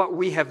than what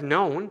we have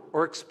known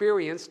or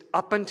experienced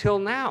up until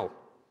now.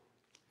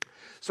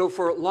 So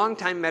for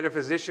longtime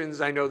metaphysicians,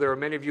 I know there are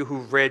many of you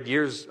who've read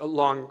years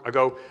long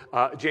ago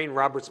Jane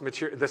Roberts'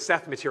 material, the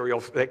Seth material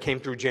that came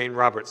through Jane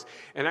Roberts.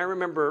 And I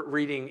remember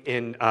reading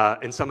in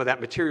some of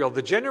that material,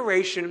 the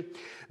generation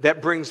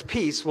that brings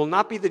peace will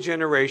not be the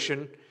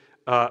generation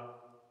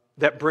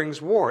that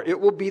brings war. It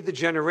will be the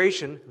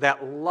generation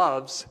that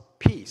loves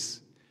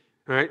peace.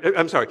 Right?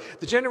 I'm sorry.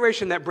 The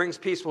generation that brings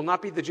peace will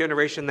not be the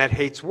generation that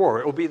hates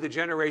war. It will be the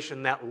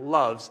generation that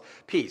loves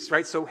peace.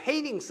 Right? So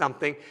hating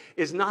something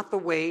is not the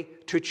way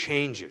to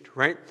change it.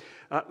 Right?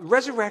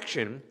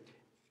 Resurrection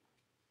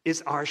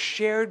is our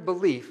shared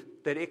belief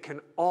that it can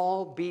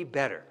all be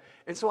better.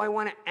 And so I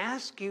want to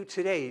ask you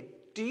today,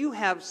 do you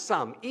have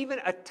some, even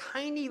a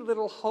tiny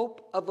little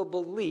hope of a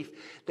belief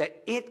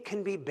that it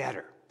can be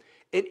better?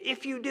 And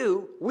if you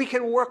do, we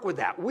can work with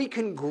that. We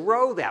can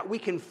grow that. We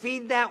can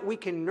feed that. We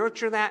can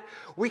nurture that.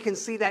 We can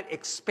see that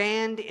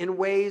expand in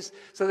ways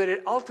so that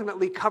it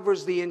ultimately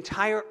covers the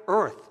entire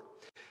earth.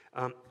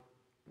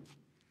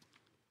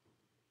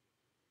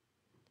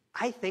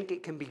 I think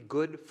it can be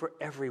good for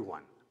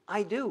everyone.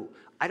 I do.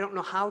 I don't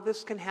know how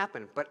this can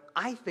happen, but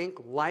I think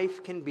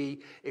life can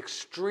be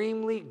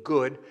extremely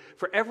good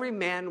for every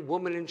man,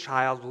 woman, and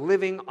child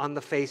living on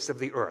the face of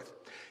the earth.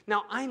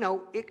 Now, I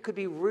know it could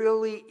be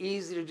really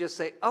easy to just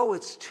say, oh,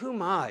 it's too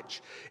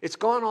much. It's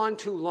gone on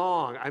too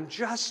long. I'm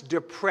just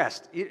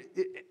depressed.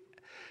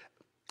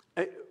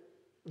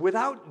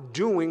 Without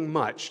doing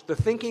much, the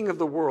thinking of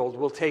the world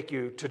will take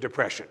you to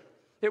depression.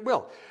 It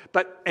will.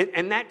 But,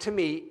 and that to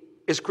me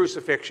is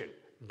crucifixion.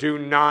 Do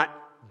not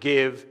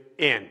give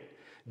in.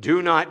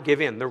 Do not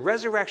give in. The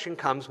resurrection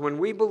comes when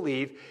we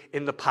believe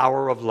in the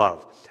power of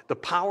love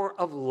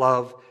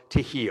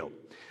to heal.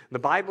 The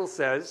Bible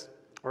says,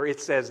 or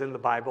it says in the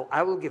Bible,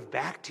 I will give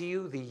back to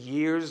you the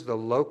years the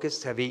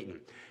locusts have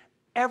eaten.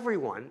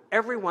 Everyone,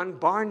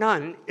 bar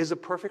none, is a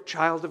perfect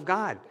child of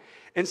God.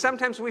 And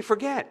sometimes we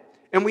forget,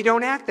 and we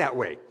don't act that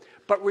way.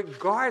 But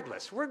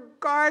regardless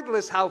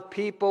how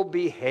people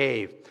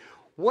behave,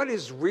 what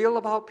is real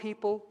about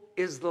people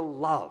is the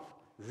love.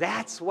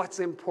 That's what's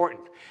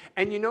important.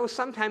 And you know,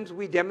 sometimes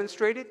we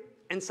demonstrate it,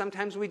 and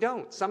sometimes we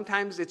don't.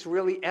 Sometimes it's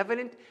really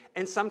evident,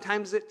 and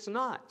sometimes it's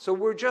not. So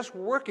we're just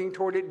working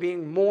toward it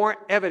being more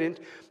evident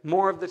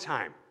more of the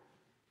time.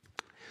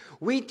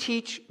 We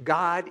teach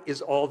God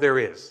is all there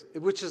is,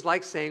 which is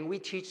like saying we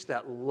teach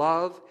that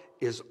love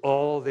is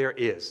all there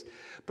is.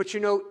 But you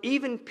know,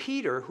 even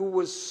Peter, who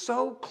was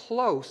so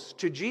close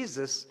to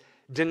Jesus,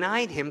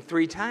 denied him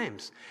 3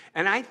 times.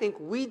 And I think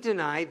we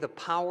deny the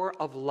power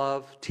of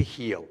love to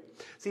heal.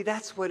 See,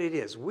 that's what it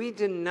is. We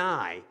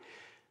deny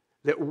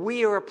that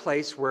we are a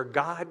place where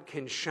God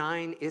can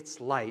shine its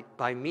light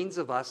by means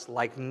of us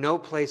like no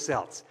place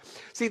else.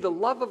 See, the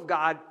love of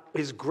God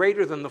is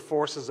greater than the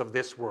forces of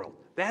this world.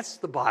 That's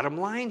the bottom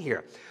line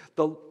here.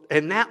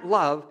 And that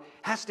love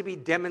has to be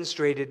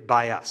demonstrated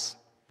by us.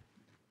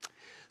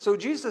 So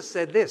Jesus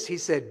said this. He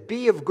said,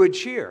 be of good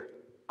cheer.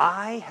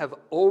 I have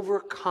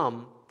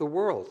overcome the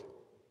world.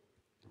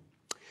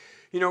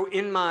 You know,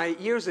 in my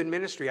years in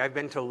ministry, I've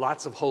been to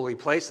lots of holy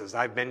places.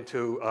 I've been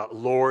to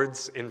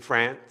Lourdes in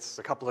France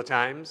a couple of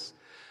times.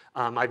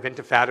 I've been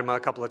to Fatima a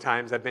couple of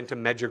times. I've been to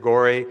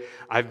Medjugorje.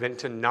 I've been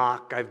to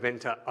Knock. I've been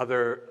to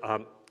other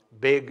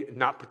big,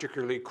 not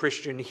particularly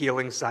Christian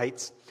healing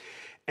sites.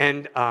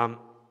 And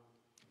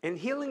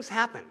healings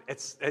happen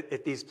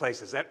at these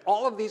places. At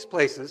all of these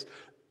places,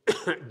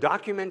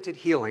 documented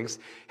healings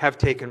have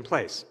taken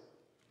place.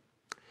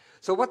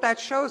 So what that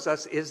shows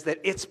us is that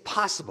it's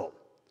possible.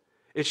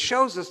 It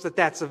shows us that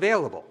that's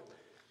available.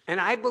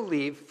 And I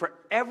believe for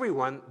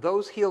everyone,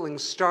 those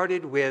healings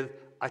started with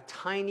a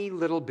tiny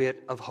little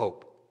bit of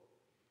hope.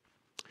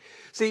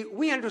 See,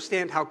 we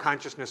understand how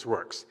consciousness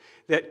works,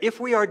 that if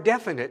we are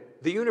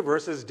definite, the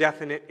universe is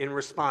definite in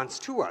response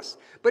to us.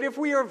 But if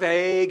we are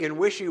vague and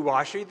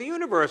wishy-washy, the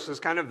universe is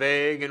kind of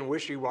vague and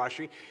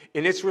wishy-washy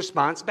in its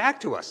response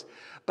back to us.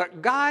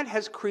 But God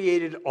has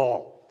created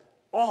all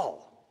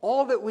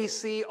that we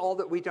see, all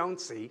that we don't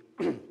see,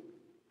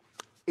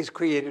 is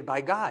created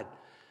by God.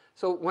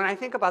 So when I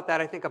think about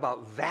that, I think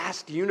about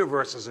vast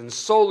universes and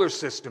solar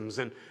systems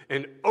and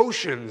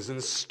oceans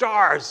and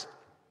stars.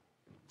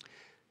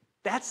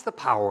 That's the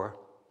power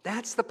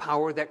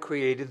that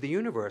created the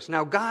universe.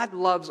 Now, God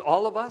loves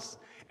all of us,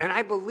 and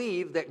I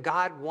believe that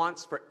God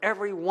wants for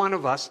every one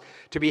of us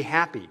to be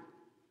happy.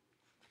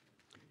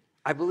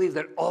 I believe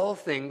that all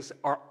things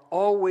are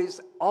always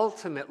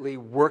ultimately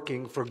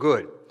working for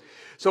good.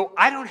 So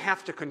I don't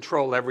have to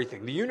control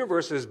everything. The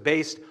universe is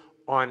based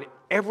on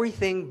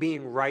everything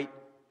being right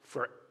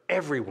for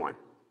everyone,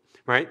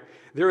 right?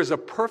 There is a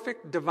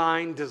perfect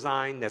divine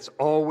design that's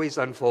always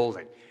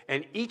unfolding.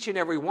 And each and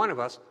every one of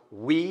us,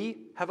 we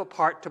have a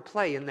part to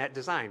play in that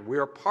design.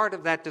 We're a part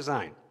of that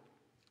design.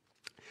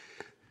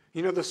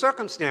 You know, the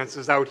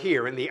circumstances out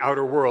here in the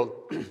outer world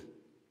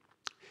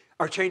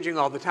are changing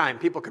all the time.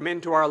 People come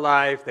into our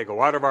life, they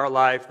go out of our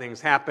life,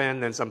 things happen,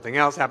 then something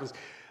else happens.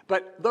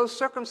 But those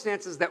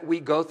circumstances that we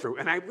go through,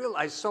 and I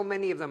realize so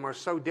many of them are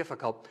so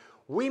difficult,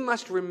 we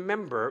must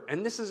remember,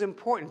 and this is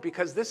important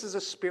because this is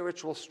a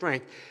spiritual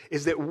strength,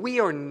 is that we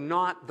are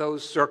not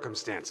those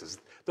circumstances.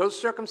 Those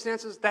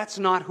circumstances, that's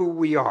not who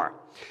we are.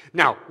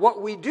 Now,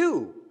 what we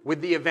do with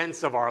the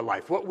events of our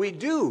life, what we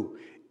do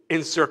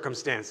in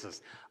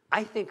circumstances,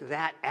 I think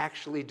that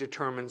actually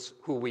determines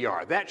who we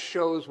are. That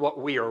shows what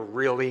we are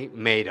really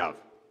made of.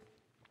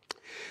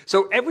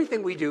 So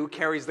everything we do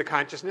carries the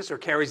consciousness or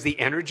carries the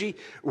energy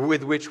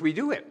with which we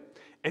do it.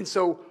 And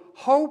so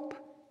hope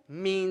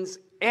means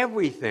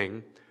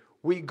everything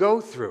we go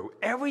through,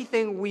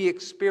 everything we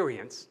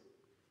experience.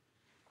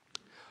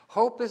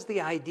 Hope is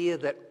the idea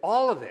that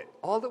all of it,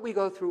 all that we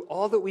go through,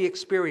 all that we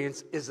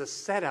experience is a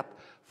setup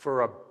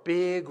for a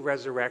big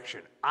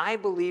resurrection. I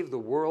believe the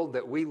world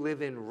that we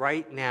live in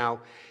right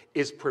now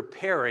is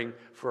preparing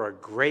for a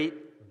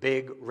great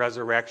big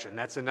resurrection.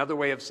 That's another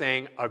way of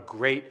saying a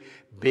great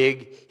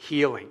big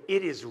healing.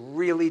 It is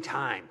really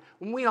time.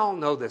 And we all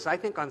know this. I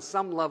think on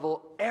some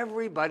level,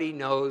 everybody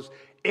knows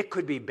it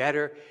could be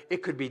better,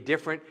 it could be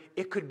different,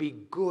 it could be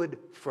good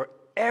for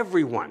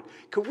everyone.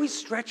 Could we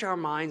stretch our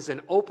minds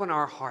and open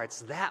our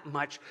hearts that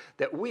much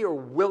that we are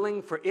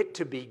willing for it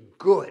to be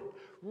good,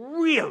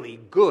 really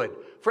good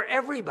for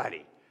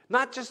everybody?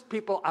 Not just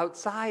people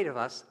outside of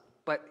us,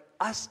 but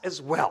us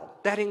as well.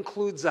 That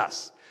includes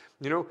us.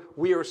 You know,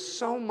 we are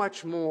so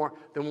much more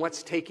than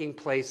what's taking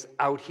place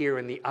out here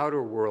in the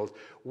outer world.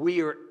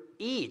 We are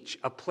each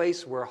a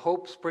place where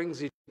hope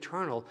springs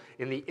eternal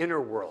in the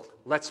inner world.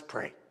 Let's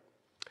pray.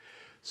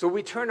 So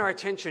we turn our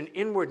attention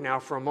inward now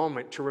for a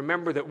moment to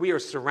remember that we are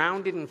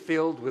surrounded and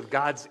filled with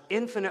God's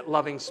infinite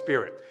loving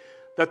Spirit,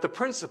 that the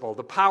principle,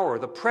 the power,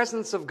 the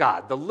presence of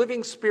God, the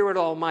living Spirit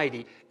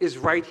Almighty is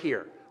right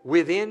here,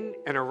 within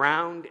and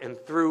around and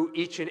through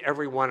each and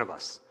every one of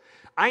us.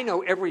 I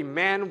know every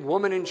man,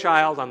 woman, and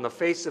child on the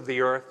face of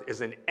the earth is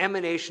an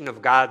emanation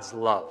of God's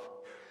love,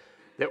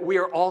 that we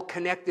are all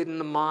connected in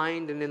the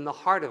mind and in the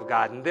heart of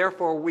God, and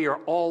therefore we are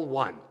all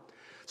one.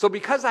 So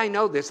because I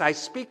know this, I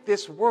speak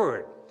this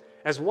word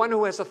as one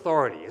who has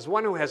authority, as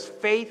one who has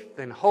faith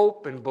and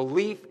hope and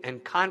belief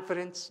and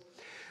confidence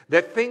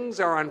that things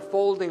are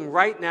unfolding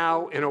right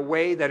now in a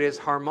way that is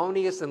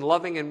harmonious and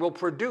loving and will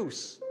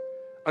produce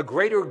a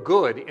greater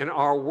good in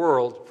our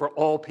world for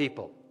all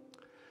people.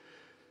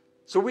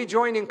 So we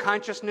join in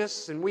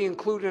consciousness and we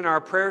include in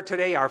our prayer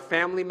today our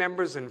family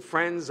members and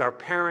friends, our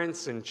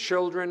parents and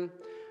children,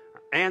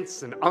 our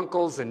aunts and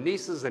uncles and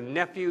nieces and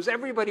nephews,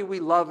 everybody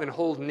we love and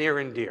hold near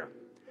and dear.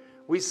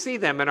 We see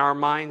them in our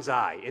mind's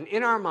eye, and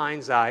in our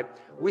mind's eye,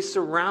 we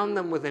surround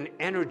them with an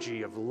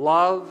energy of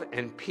love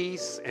and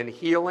peace and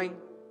healing.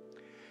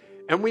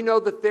 And we know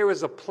that there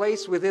is a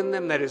place within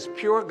them that is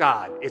pure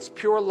God. It's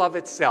pure love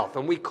itself,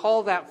 and we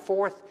call that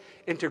forth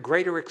into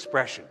greater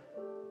expression.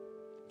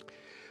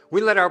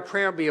 We let our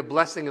prayer be a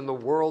blessing in the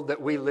world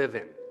that we live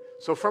in.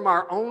 So from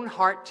our own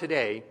heart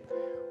today,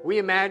 we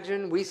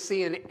imagine we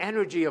see an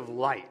energy of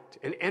light,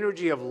 an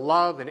energy of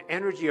love, an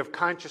energy of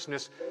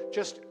consciousness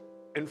just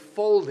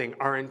enfolding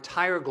our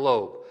entire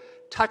globe,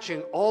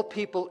 touching all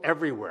people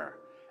everywhere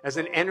as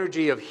an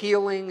energy of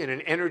healing and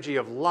an energy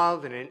of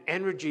love and an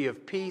energy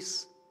of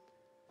peace.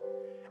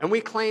 And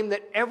we claim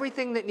that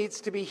everything that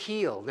needs to be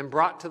healed and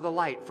brought to the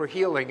light for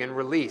healing and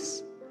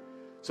release,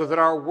 so that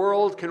our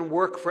world can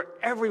work for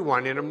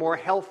everyone in a more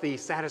healthy,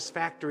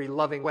 satisfactory,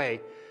 loving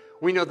way,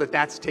 we know that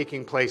that's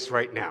taking place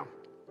right now.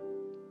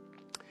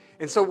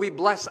 And so we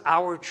bless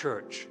our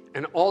church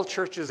and all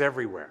churches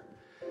everywhere.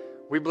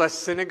 We bless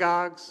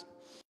synagogues,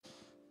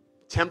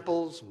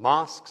 temples,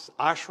 mosques,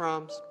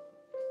 ashrams,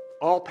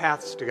 all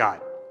paths to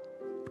God.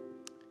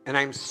 And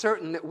I'm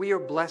certain that we are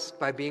blessed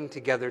by being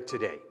together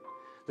today,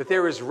 that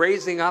there is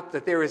raising up,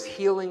 that there is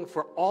healing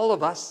for all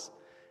of us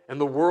and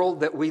the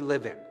world that we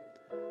live in.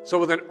 So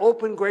with an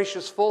open,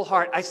 gracious, full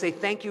heart, I say,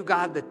 thank you,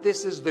 God, that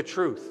this is the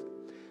truth.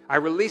 I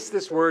release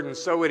this word, and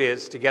so it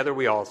is. Together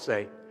we all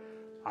say,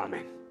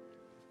 Amen.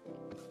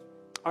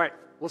 All right,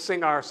 we'll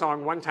sing our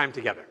song one time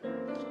together.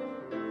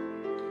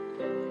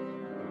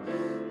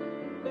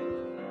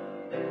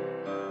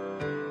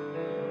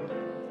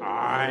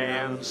 I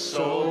am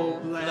so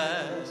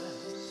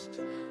blessed,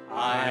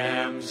 I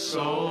am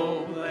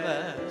so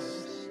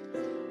blessed,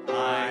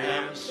 I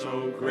am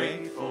so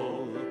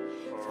grateful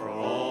for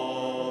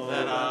all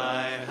that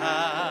I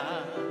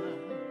have.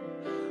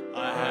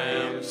 I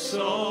am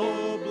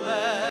so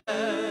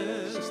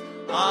blessed,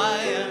 I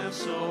am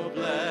so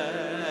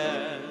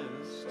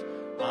blessed,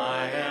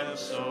 I am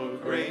so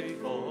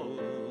grateful,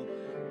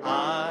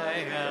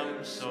 I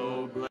am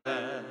so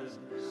blessed.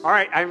 All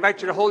right, I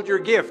invite you to hold your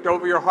gift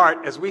over your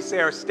heart as we say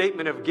our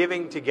statement of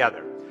giving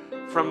together.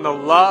 From the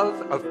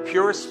love of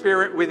pure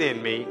spirit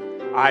within me,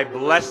 I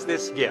bless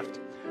this gift.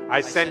 I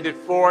send it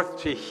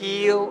forth to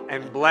heal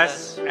and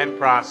bless and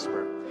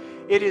prosper.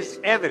 It is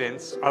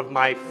evidence of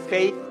my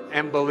faith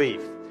and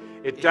belief.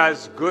 It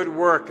does good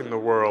work in the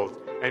world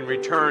and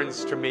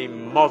returns to me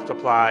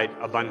multiplied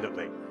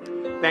abundantly.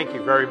 Thank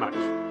you very much.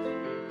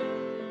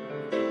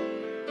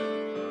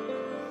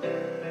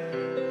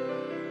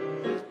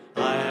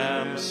 I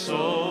am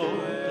so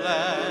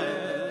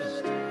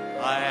blessed,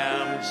 I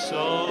am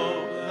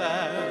so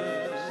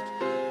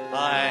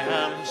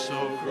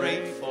so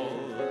grateful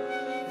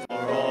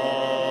for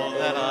all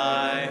that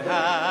I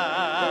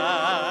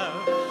have.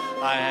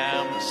 I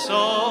am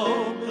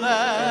so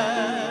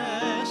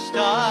blessed,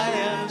 I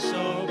am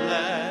so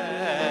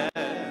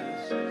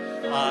blessed,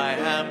 I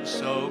am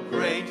so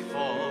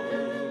grateful,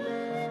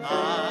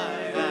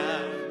 I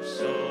am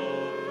so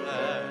blessed.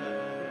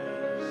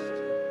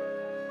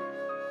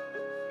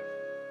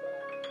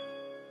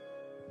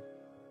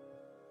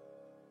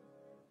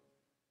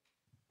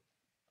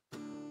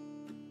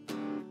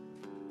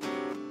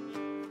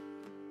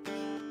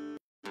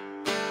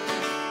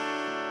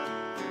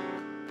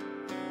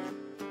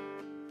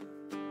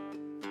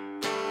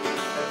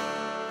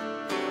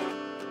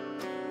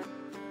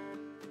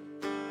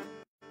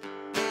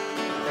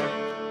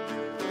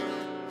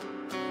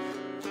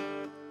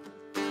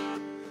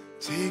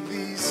 Take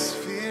these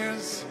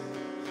fears,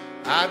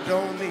 I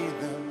don't need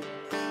them.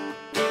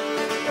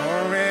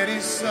 Already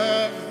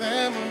serve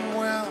them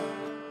well.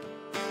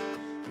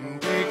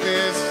 And take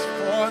this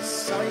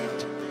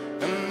foresight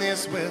and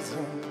this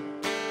wisdom.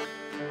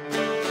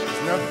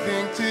 There's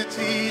nothing to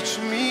teach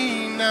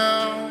me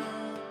now.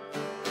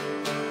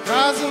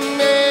 'Cause the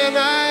man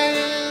I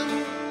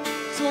am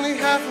is only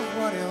half of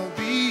what he'll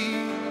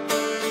be.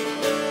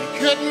 He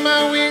cut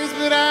my wings,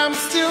 but I'm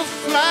still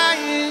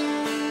flying.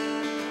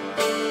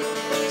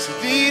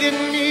 Sedated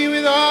me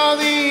with all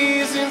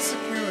these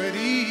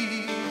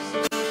insecurities.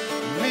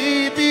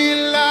 Maybe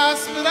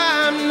lost, but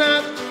I'm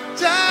not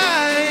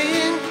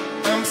dying.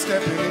 I'm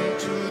stepping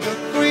into the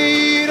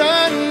great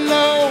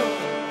unknown.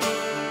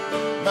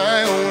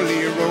 My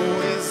only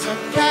road is a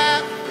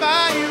path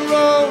I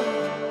roam.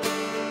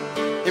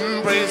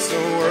 Embrace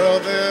a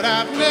world that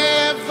I've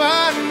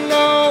never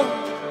known.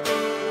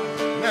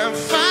 And I'm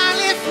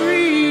finally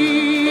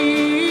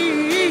free,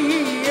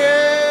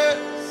 yes.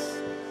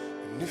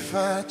 And if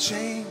I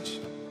change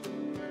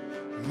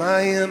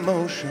my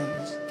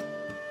emotions,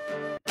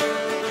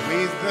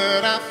 ways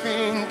that I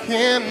think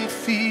and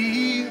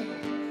feel,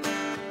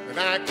 and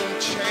I can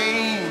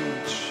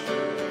change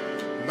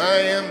my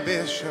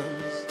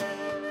ambitions,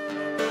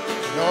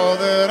 and all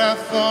that I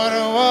thought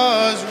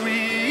was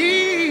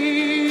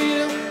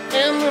real,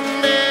 and the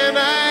man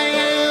I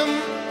am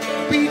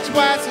will be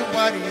twice of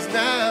what he's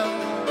now.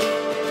 He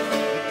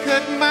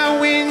cut my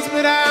wings,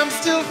 but I'm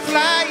still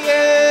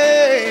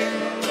flying.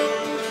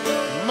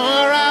 The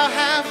more I'll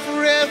have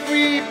for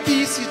every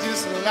piece you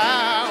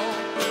disallow.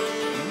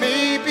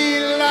 Maybe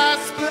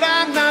lost, but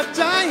I'm not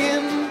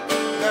dying,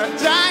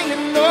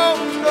 no,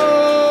 no.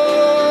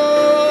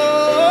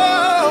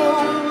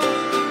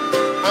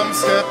 I'm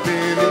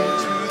stepping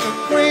into the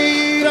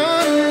great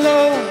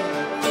unknown.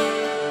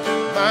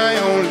 My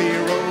only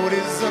road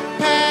is a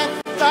path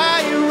I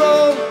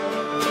roam.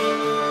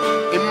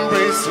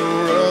 Embrace a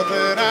world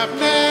that I've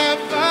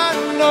never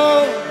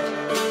known.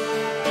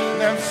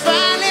 And I'm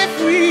finally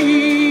free.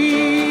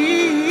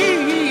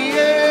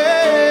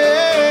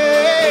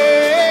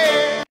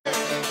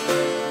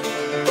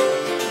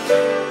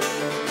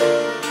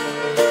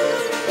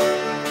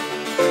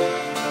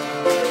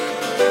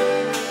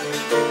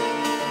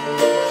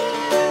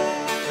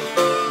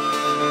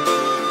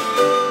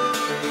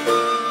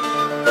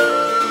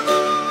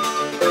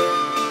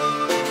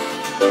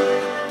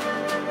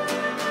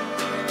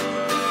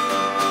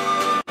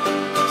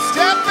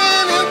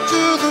 Stepping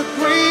into the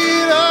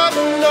great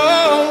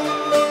unknown.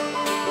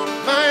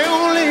 My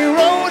only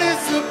road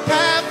is the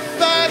path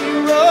I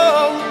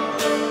roam.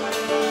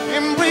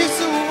 Embrace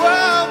a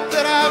world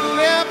that I've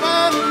never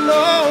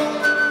known.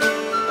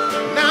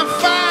 And I'm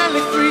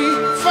finally free,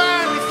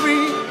 finally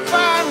free,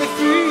 finally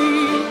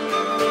free.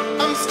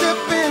 I'm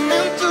stepping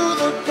into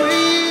the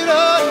great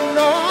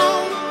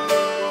unknown.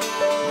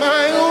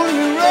 My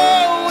only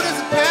road is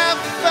the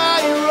path I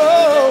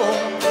roam.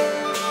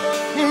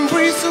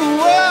 Embrace a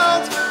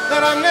world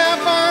that I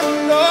never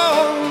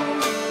known.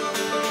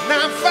 And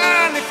I'm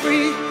finally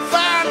free,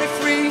 finally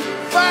free,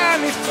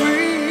 finally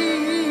free.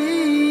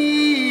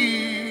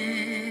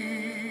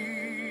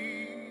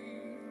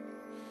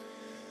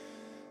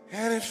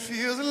 And it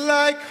feels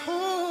like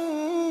home.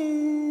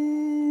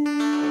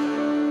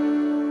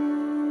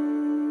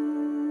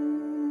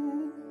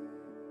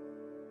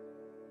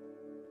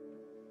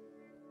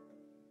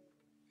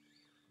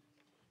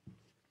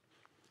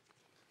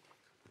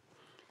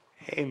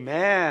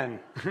 Amen.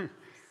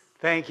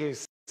 Thank you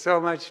so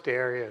much,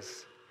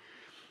 Darius.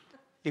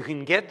 You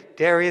can get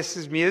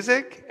Darius's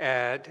music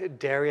at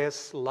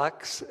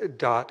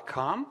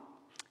dariuslux.com.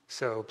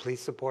 So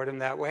please support him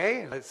that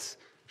way. Let's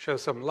show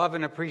some love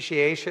and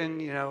appreciation,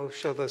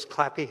 show those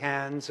clappy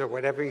hands or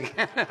whatever you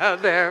can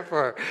out there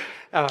for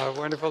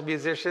wonderful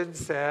musicians,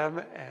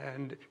 Sam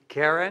and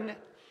Karen,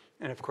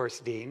 and of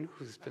course, Dean,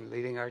 who's been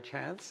leading our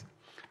chants.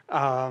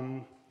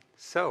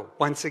 So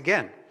once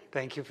again,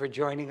 thank you for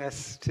joining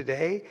us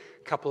today.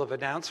 A couple of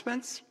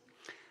announcements.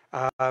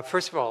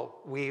 First of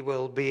all, we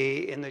will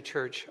be in the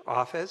church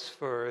office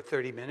for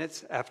 30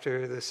 minutes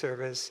after the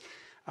service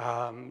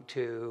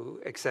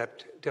to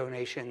accept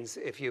donations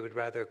if you would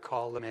rather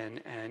call them in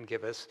and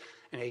give us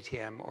an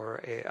ATM or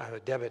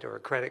a debit or a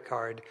credit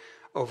card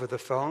over the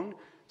phone.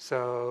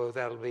 So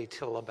that'll be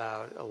till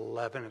about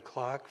 11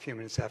 o'clock, a few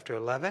minutes after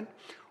 11.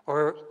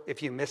 Or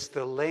if you missed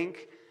the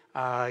link,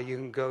 you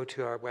can go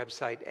to our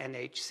website,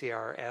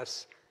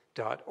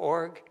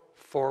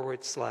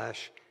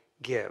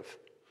 nhcrs.org/give.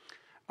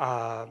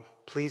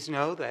 Please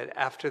know that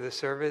after the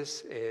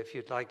service, if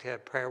you'd like to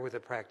have prayer with a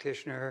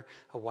practitioner,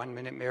 a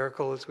 1-minute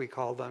miracle as we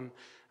call them,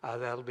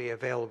 that'll be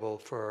available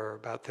for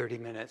about 30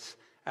 minutes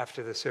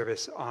after the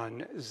service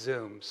on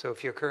Zoom. So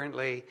if you're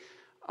currently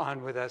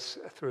on with us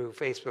through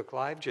Facebook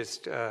Live,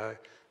 just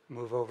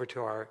move over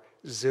to our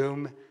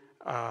Zoom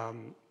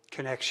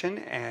connection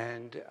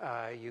and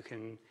you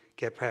can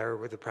get prayer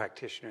with a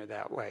practitioner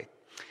that way.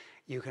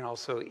 You can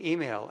also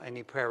email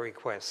any prayer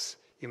requests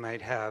you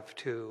might have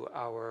to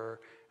our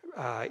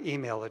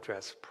email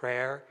address,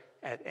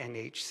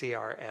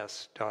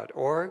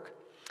 prayer@nhcrs.org,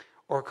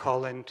 or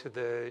call into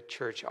the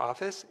church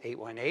office,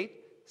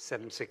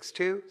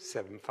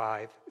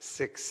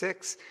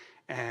 818-762-7566,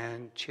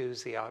 and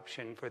choose the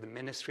option for the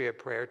Ministry of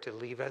Prayer to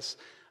leave us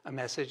a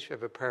message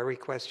of a prayer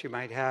request you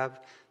might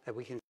have that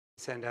we can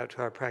send out to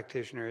our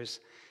practitioners.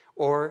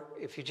 Or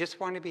if you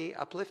just want to be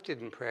uplifted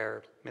in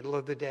prayer, middle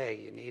of the day,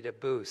 you need a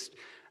boost,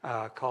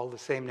 call the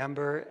same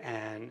number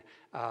and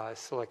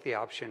select the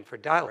option for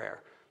dial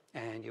prayer,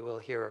 and you will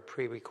hear a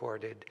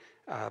pre-recorded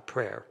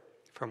prayer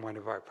from one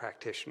of our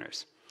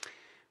practitioners.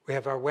 We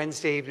have our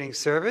Wednesday evening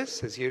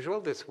service, as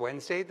usual. This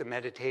Wednesday, the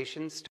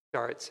meditation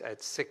starts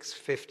at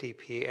 6:50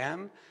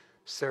 p.m.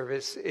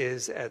 Service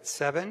is at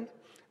 7.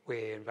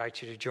 We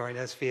invite you to join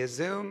us via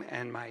Zoom,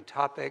 and my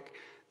topic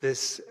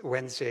this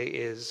Wednesday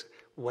is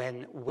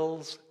When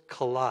Wills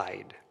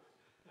Collide.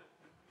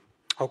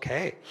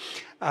 Okay.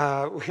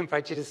 We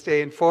invite you to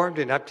stay informed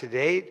and up to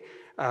date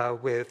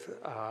with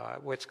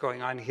what's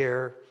going on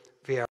here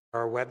via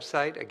our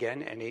website,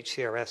 again,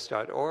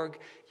 nhcrs.org.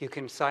 You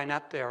can sign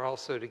up there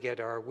also to get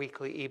our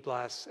weekly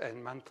e-blasts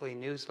and monthly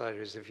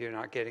newsletters if you're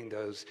not getting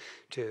those,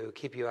 to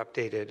keep you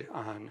updated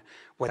on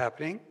what's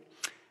happening.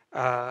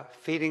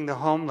 Feeding the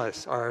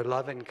homeless, our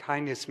love and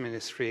kindness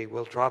ministry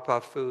will drop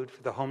off food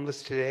for the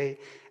homeless today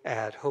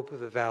at Hope of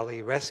the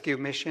Valley Rescue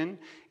Mission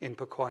in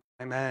Pacoima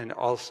and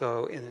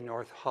also in the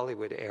North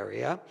Hollywood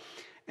area.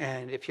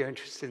 And if you're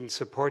interested in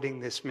supporting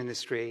this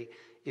ministry,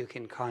 you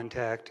can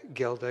contact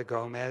Gilda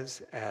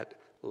Gomez at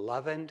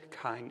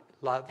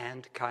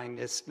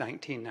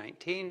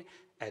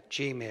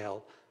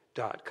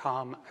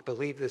loveandkindness1919@gmail.com. I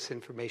believe this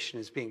information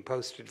is being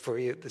posted for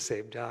you at the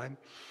same time.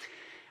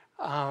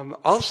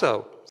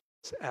 Also,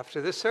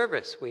 after the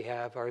service, we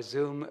have our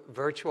Zoom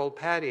virtual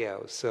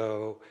patio.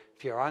 So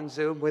if you're on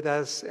Zoom with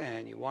us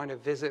and you want to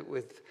visit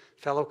with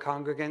fellow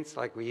congregants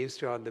like we used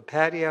to on the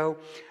patio,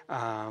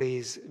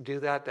 please do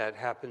that. That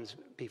happens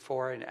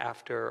before and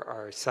after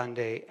our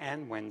Sunday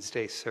and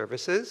Wednesday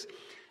services.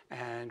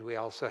 And we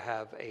also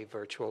have a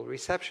virtual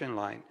reception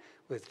line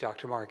with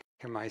Dr. Mark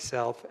and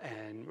myself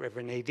and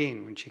Reverend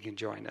Nadine when she can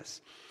join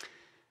us.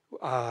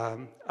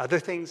 Other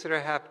things that are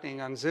happening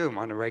on Zoom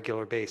on a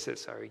regular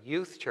basis, our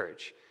youth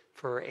church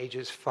for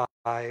ages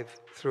 5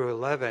 through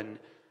 11,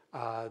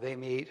 they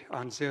meet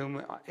on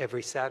Zoom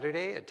every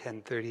Saturday at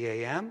 10:30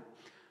 a.m.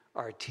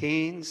 Our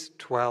teens,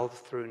 12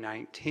 through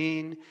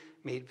 19,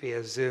 meet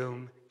via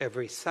Zoom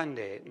every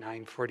Sunday at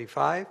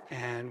 9:45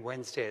 and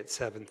Wednesday at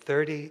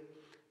 7:30.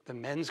 The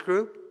men's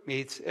group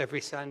meets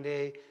every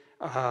Sunday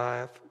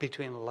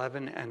between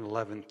 11 and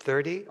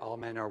 11:30. All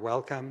men are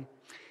welcome.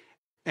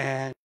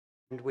 And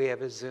we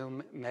have a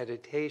Zoom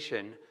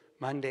meditation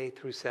Monday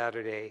through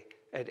Saturday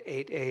at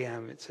 8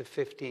 a.m. It's a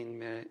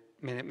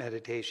 15-minute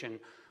meditation.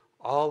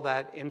 All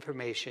that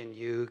information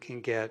you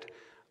can get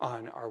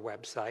on our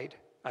website,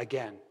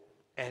 again,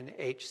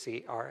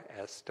 nhcrs.org.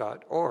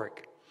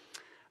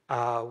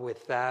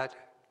 With that,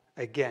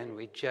 again,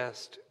 we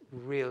just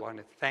really want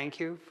to thank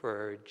you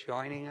for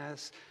joining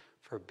us,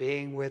 for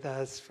being with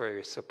us,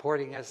 for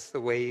supporting us the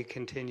way you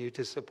continue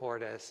to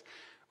support us.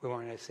 We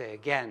want to say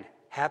again,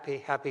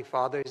 happy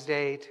Father's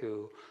Day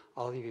to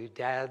all of you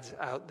dads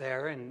out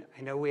there. And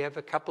I know we have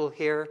a couple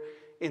here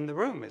in the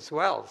room as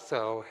well.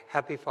 So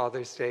happy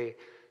Father's Day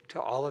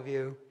to all of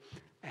you.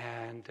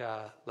 And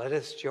let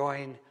us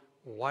join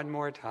one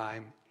more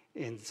time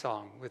in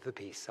song with the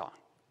peace song.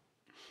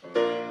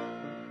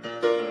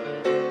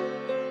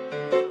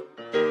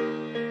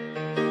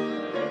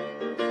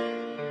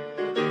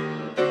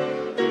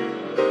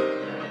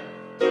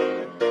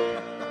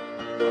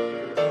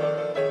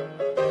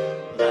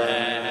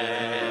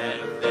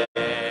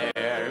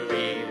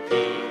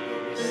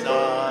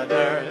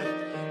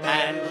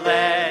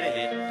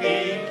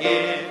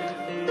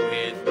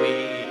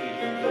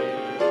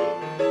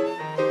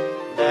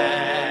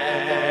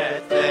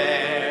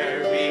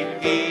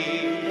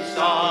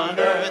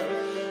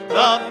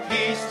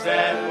 Peace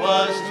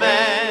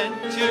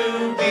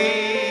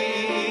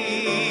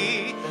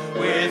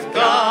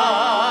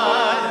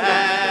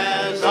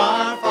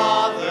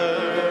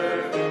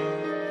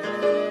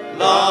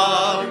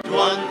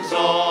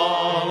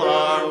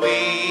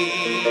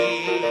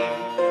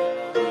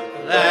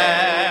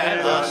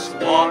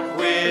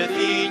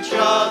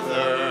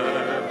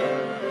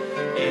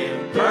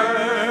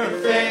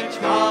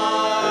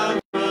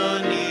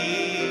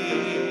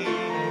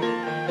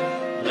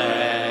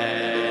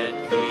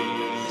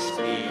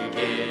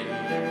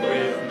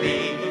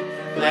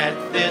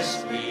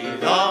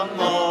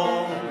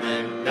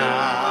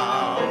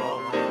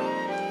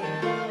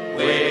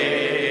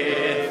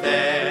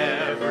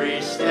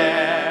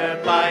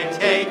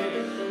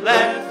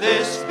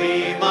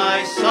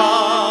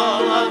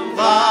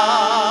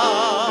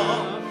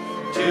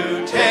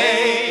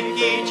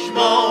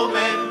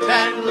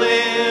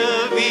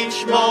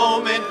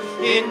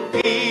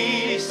in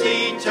peace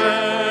eternally.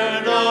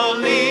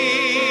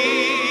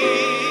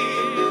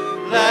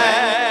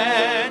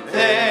 Let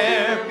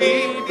there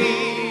be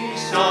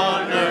peace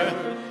on earth,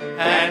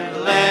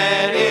 and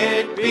let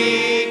it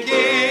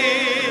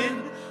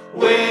begin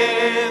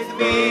with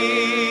me.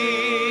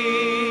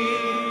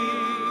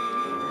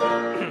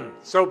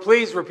 So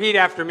please repeat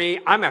after me.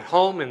 I'm at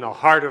home in the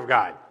heart of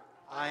God.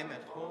 I'm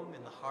at home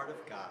in the heart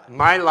of God.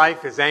 My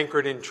life is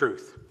anchored in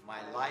truth. My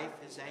life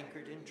is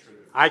anchored in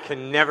truth. I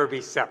can never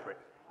be separate.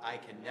 I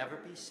can never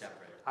be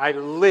separate. I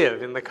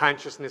live in the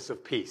consciousness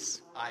of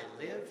peace. I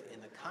live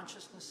in the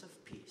consciousness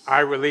of peace.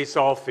 I release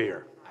all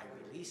fear. I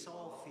release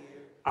all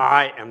fear.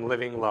 I am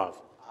living love.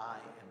 I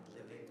am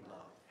living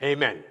love.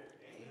 Amen. Amen.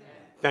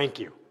 Thank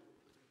you.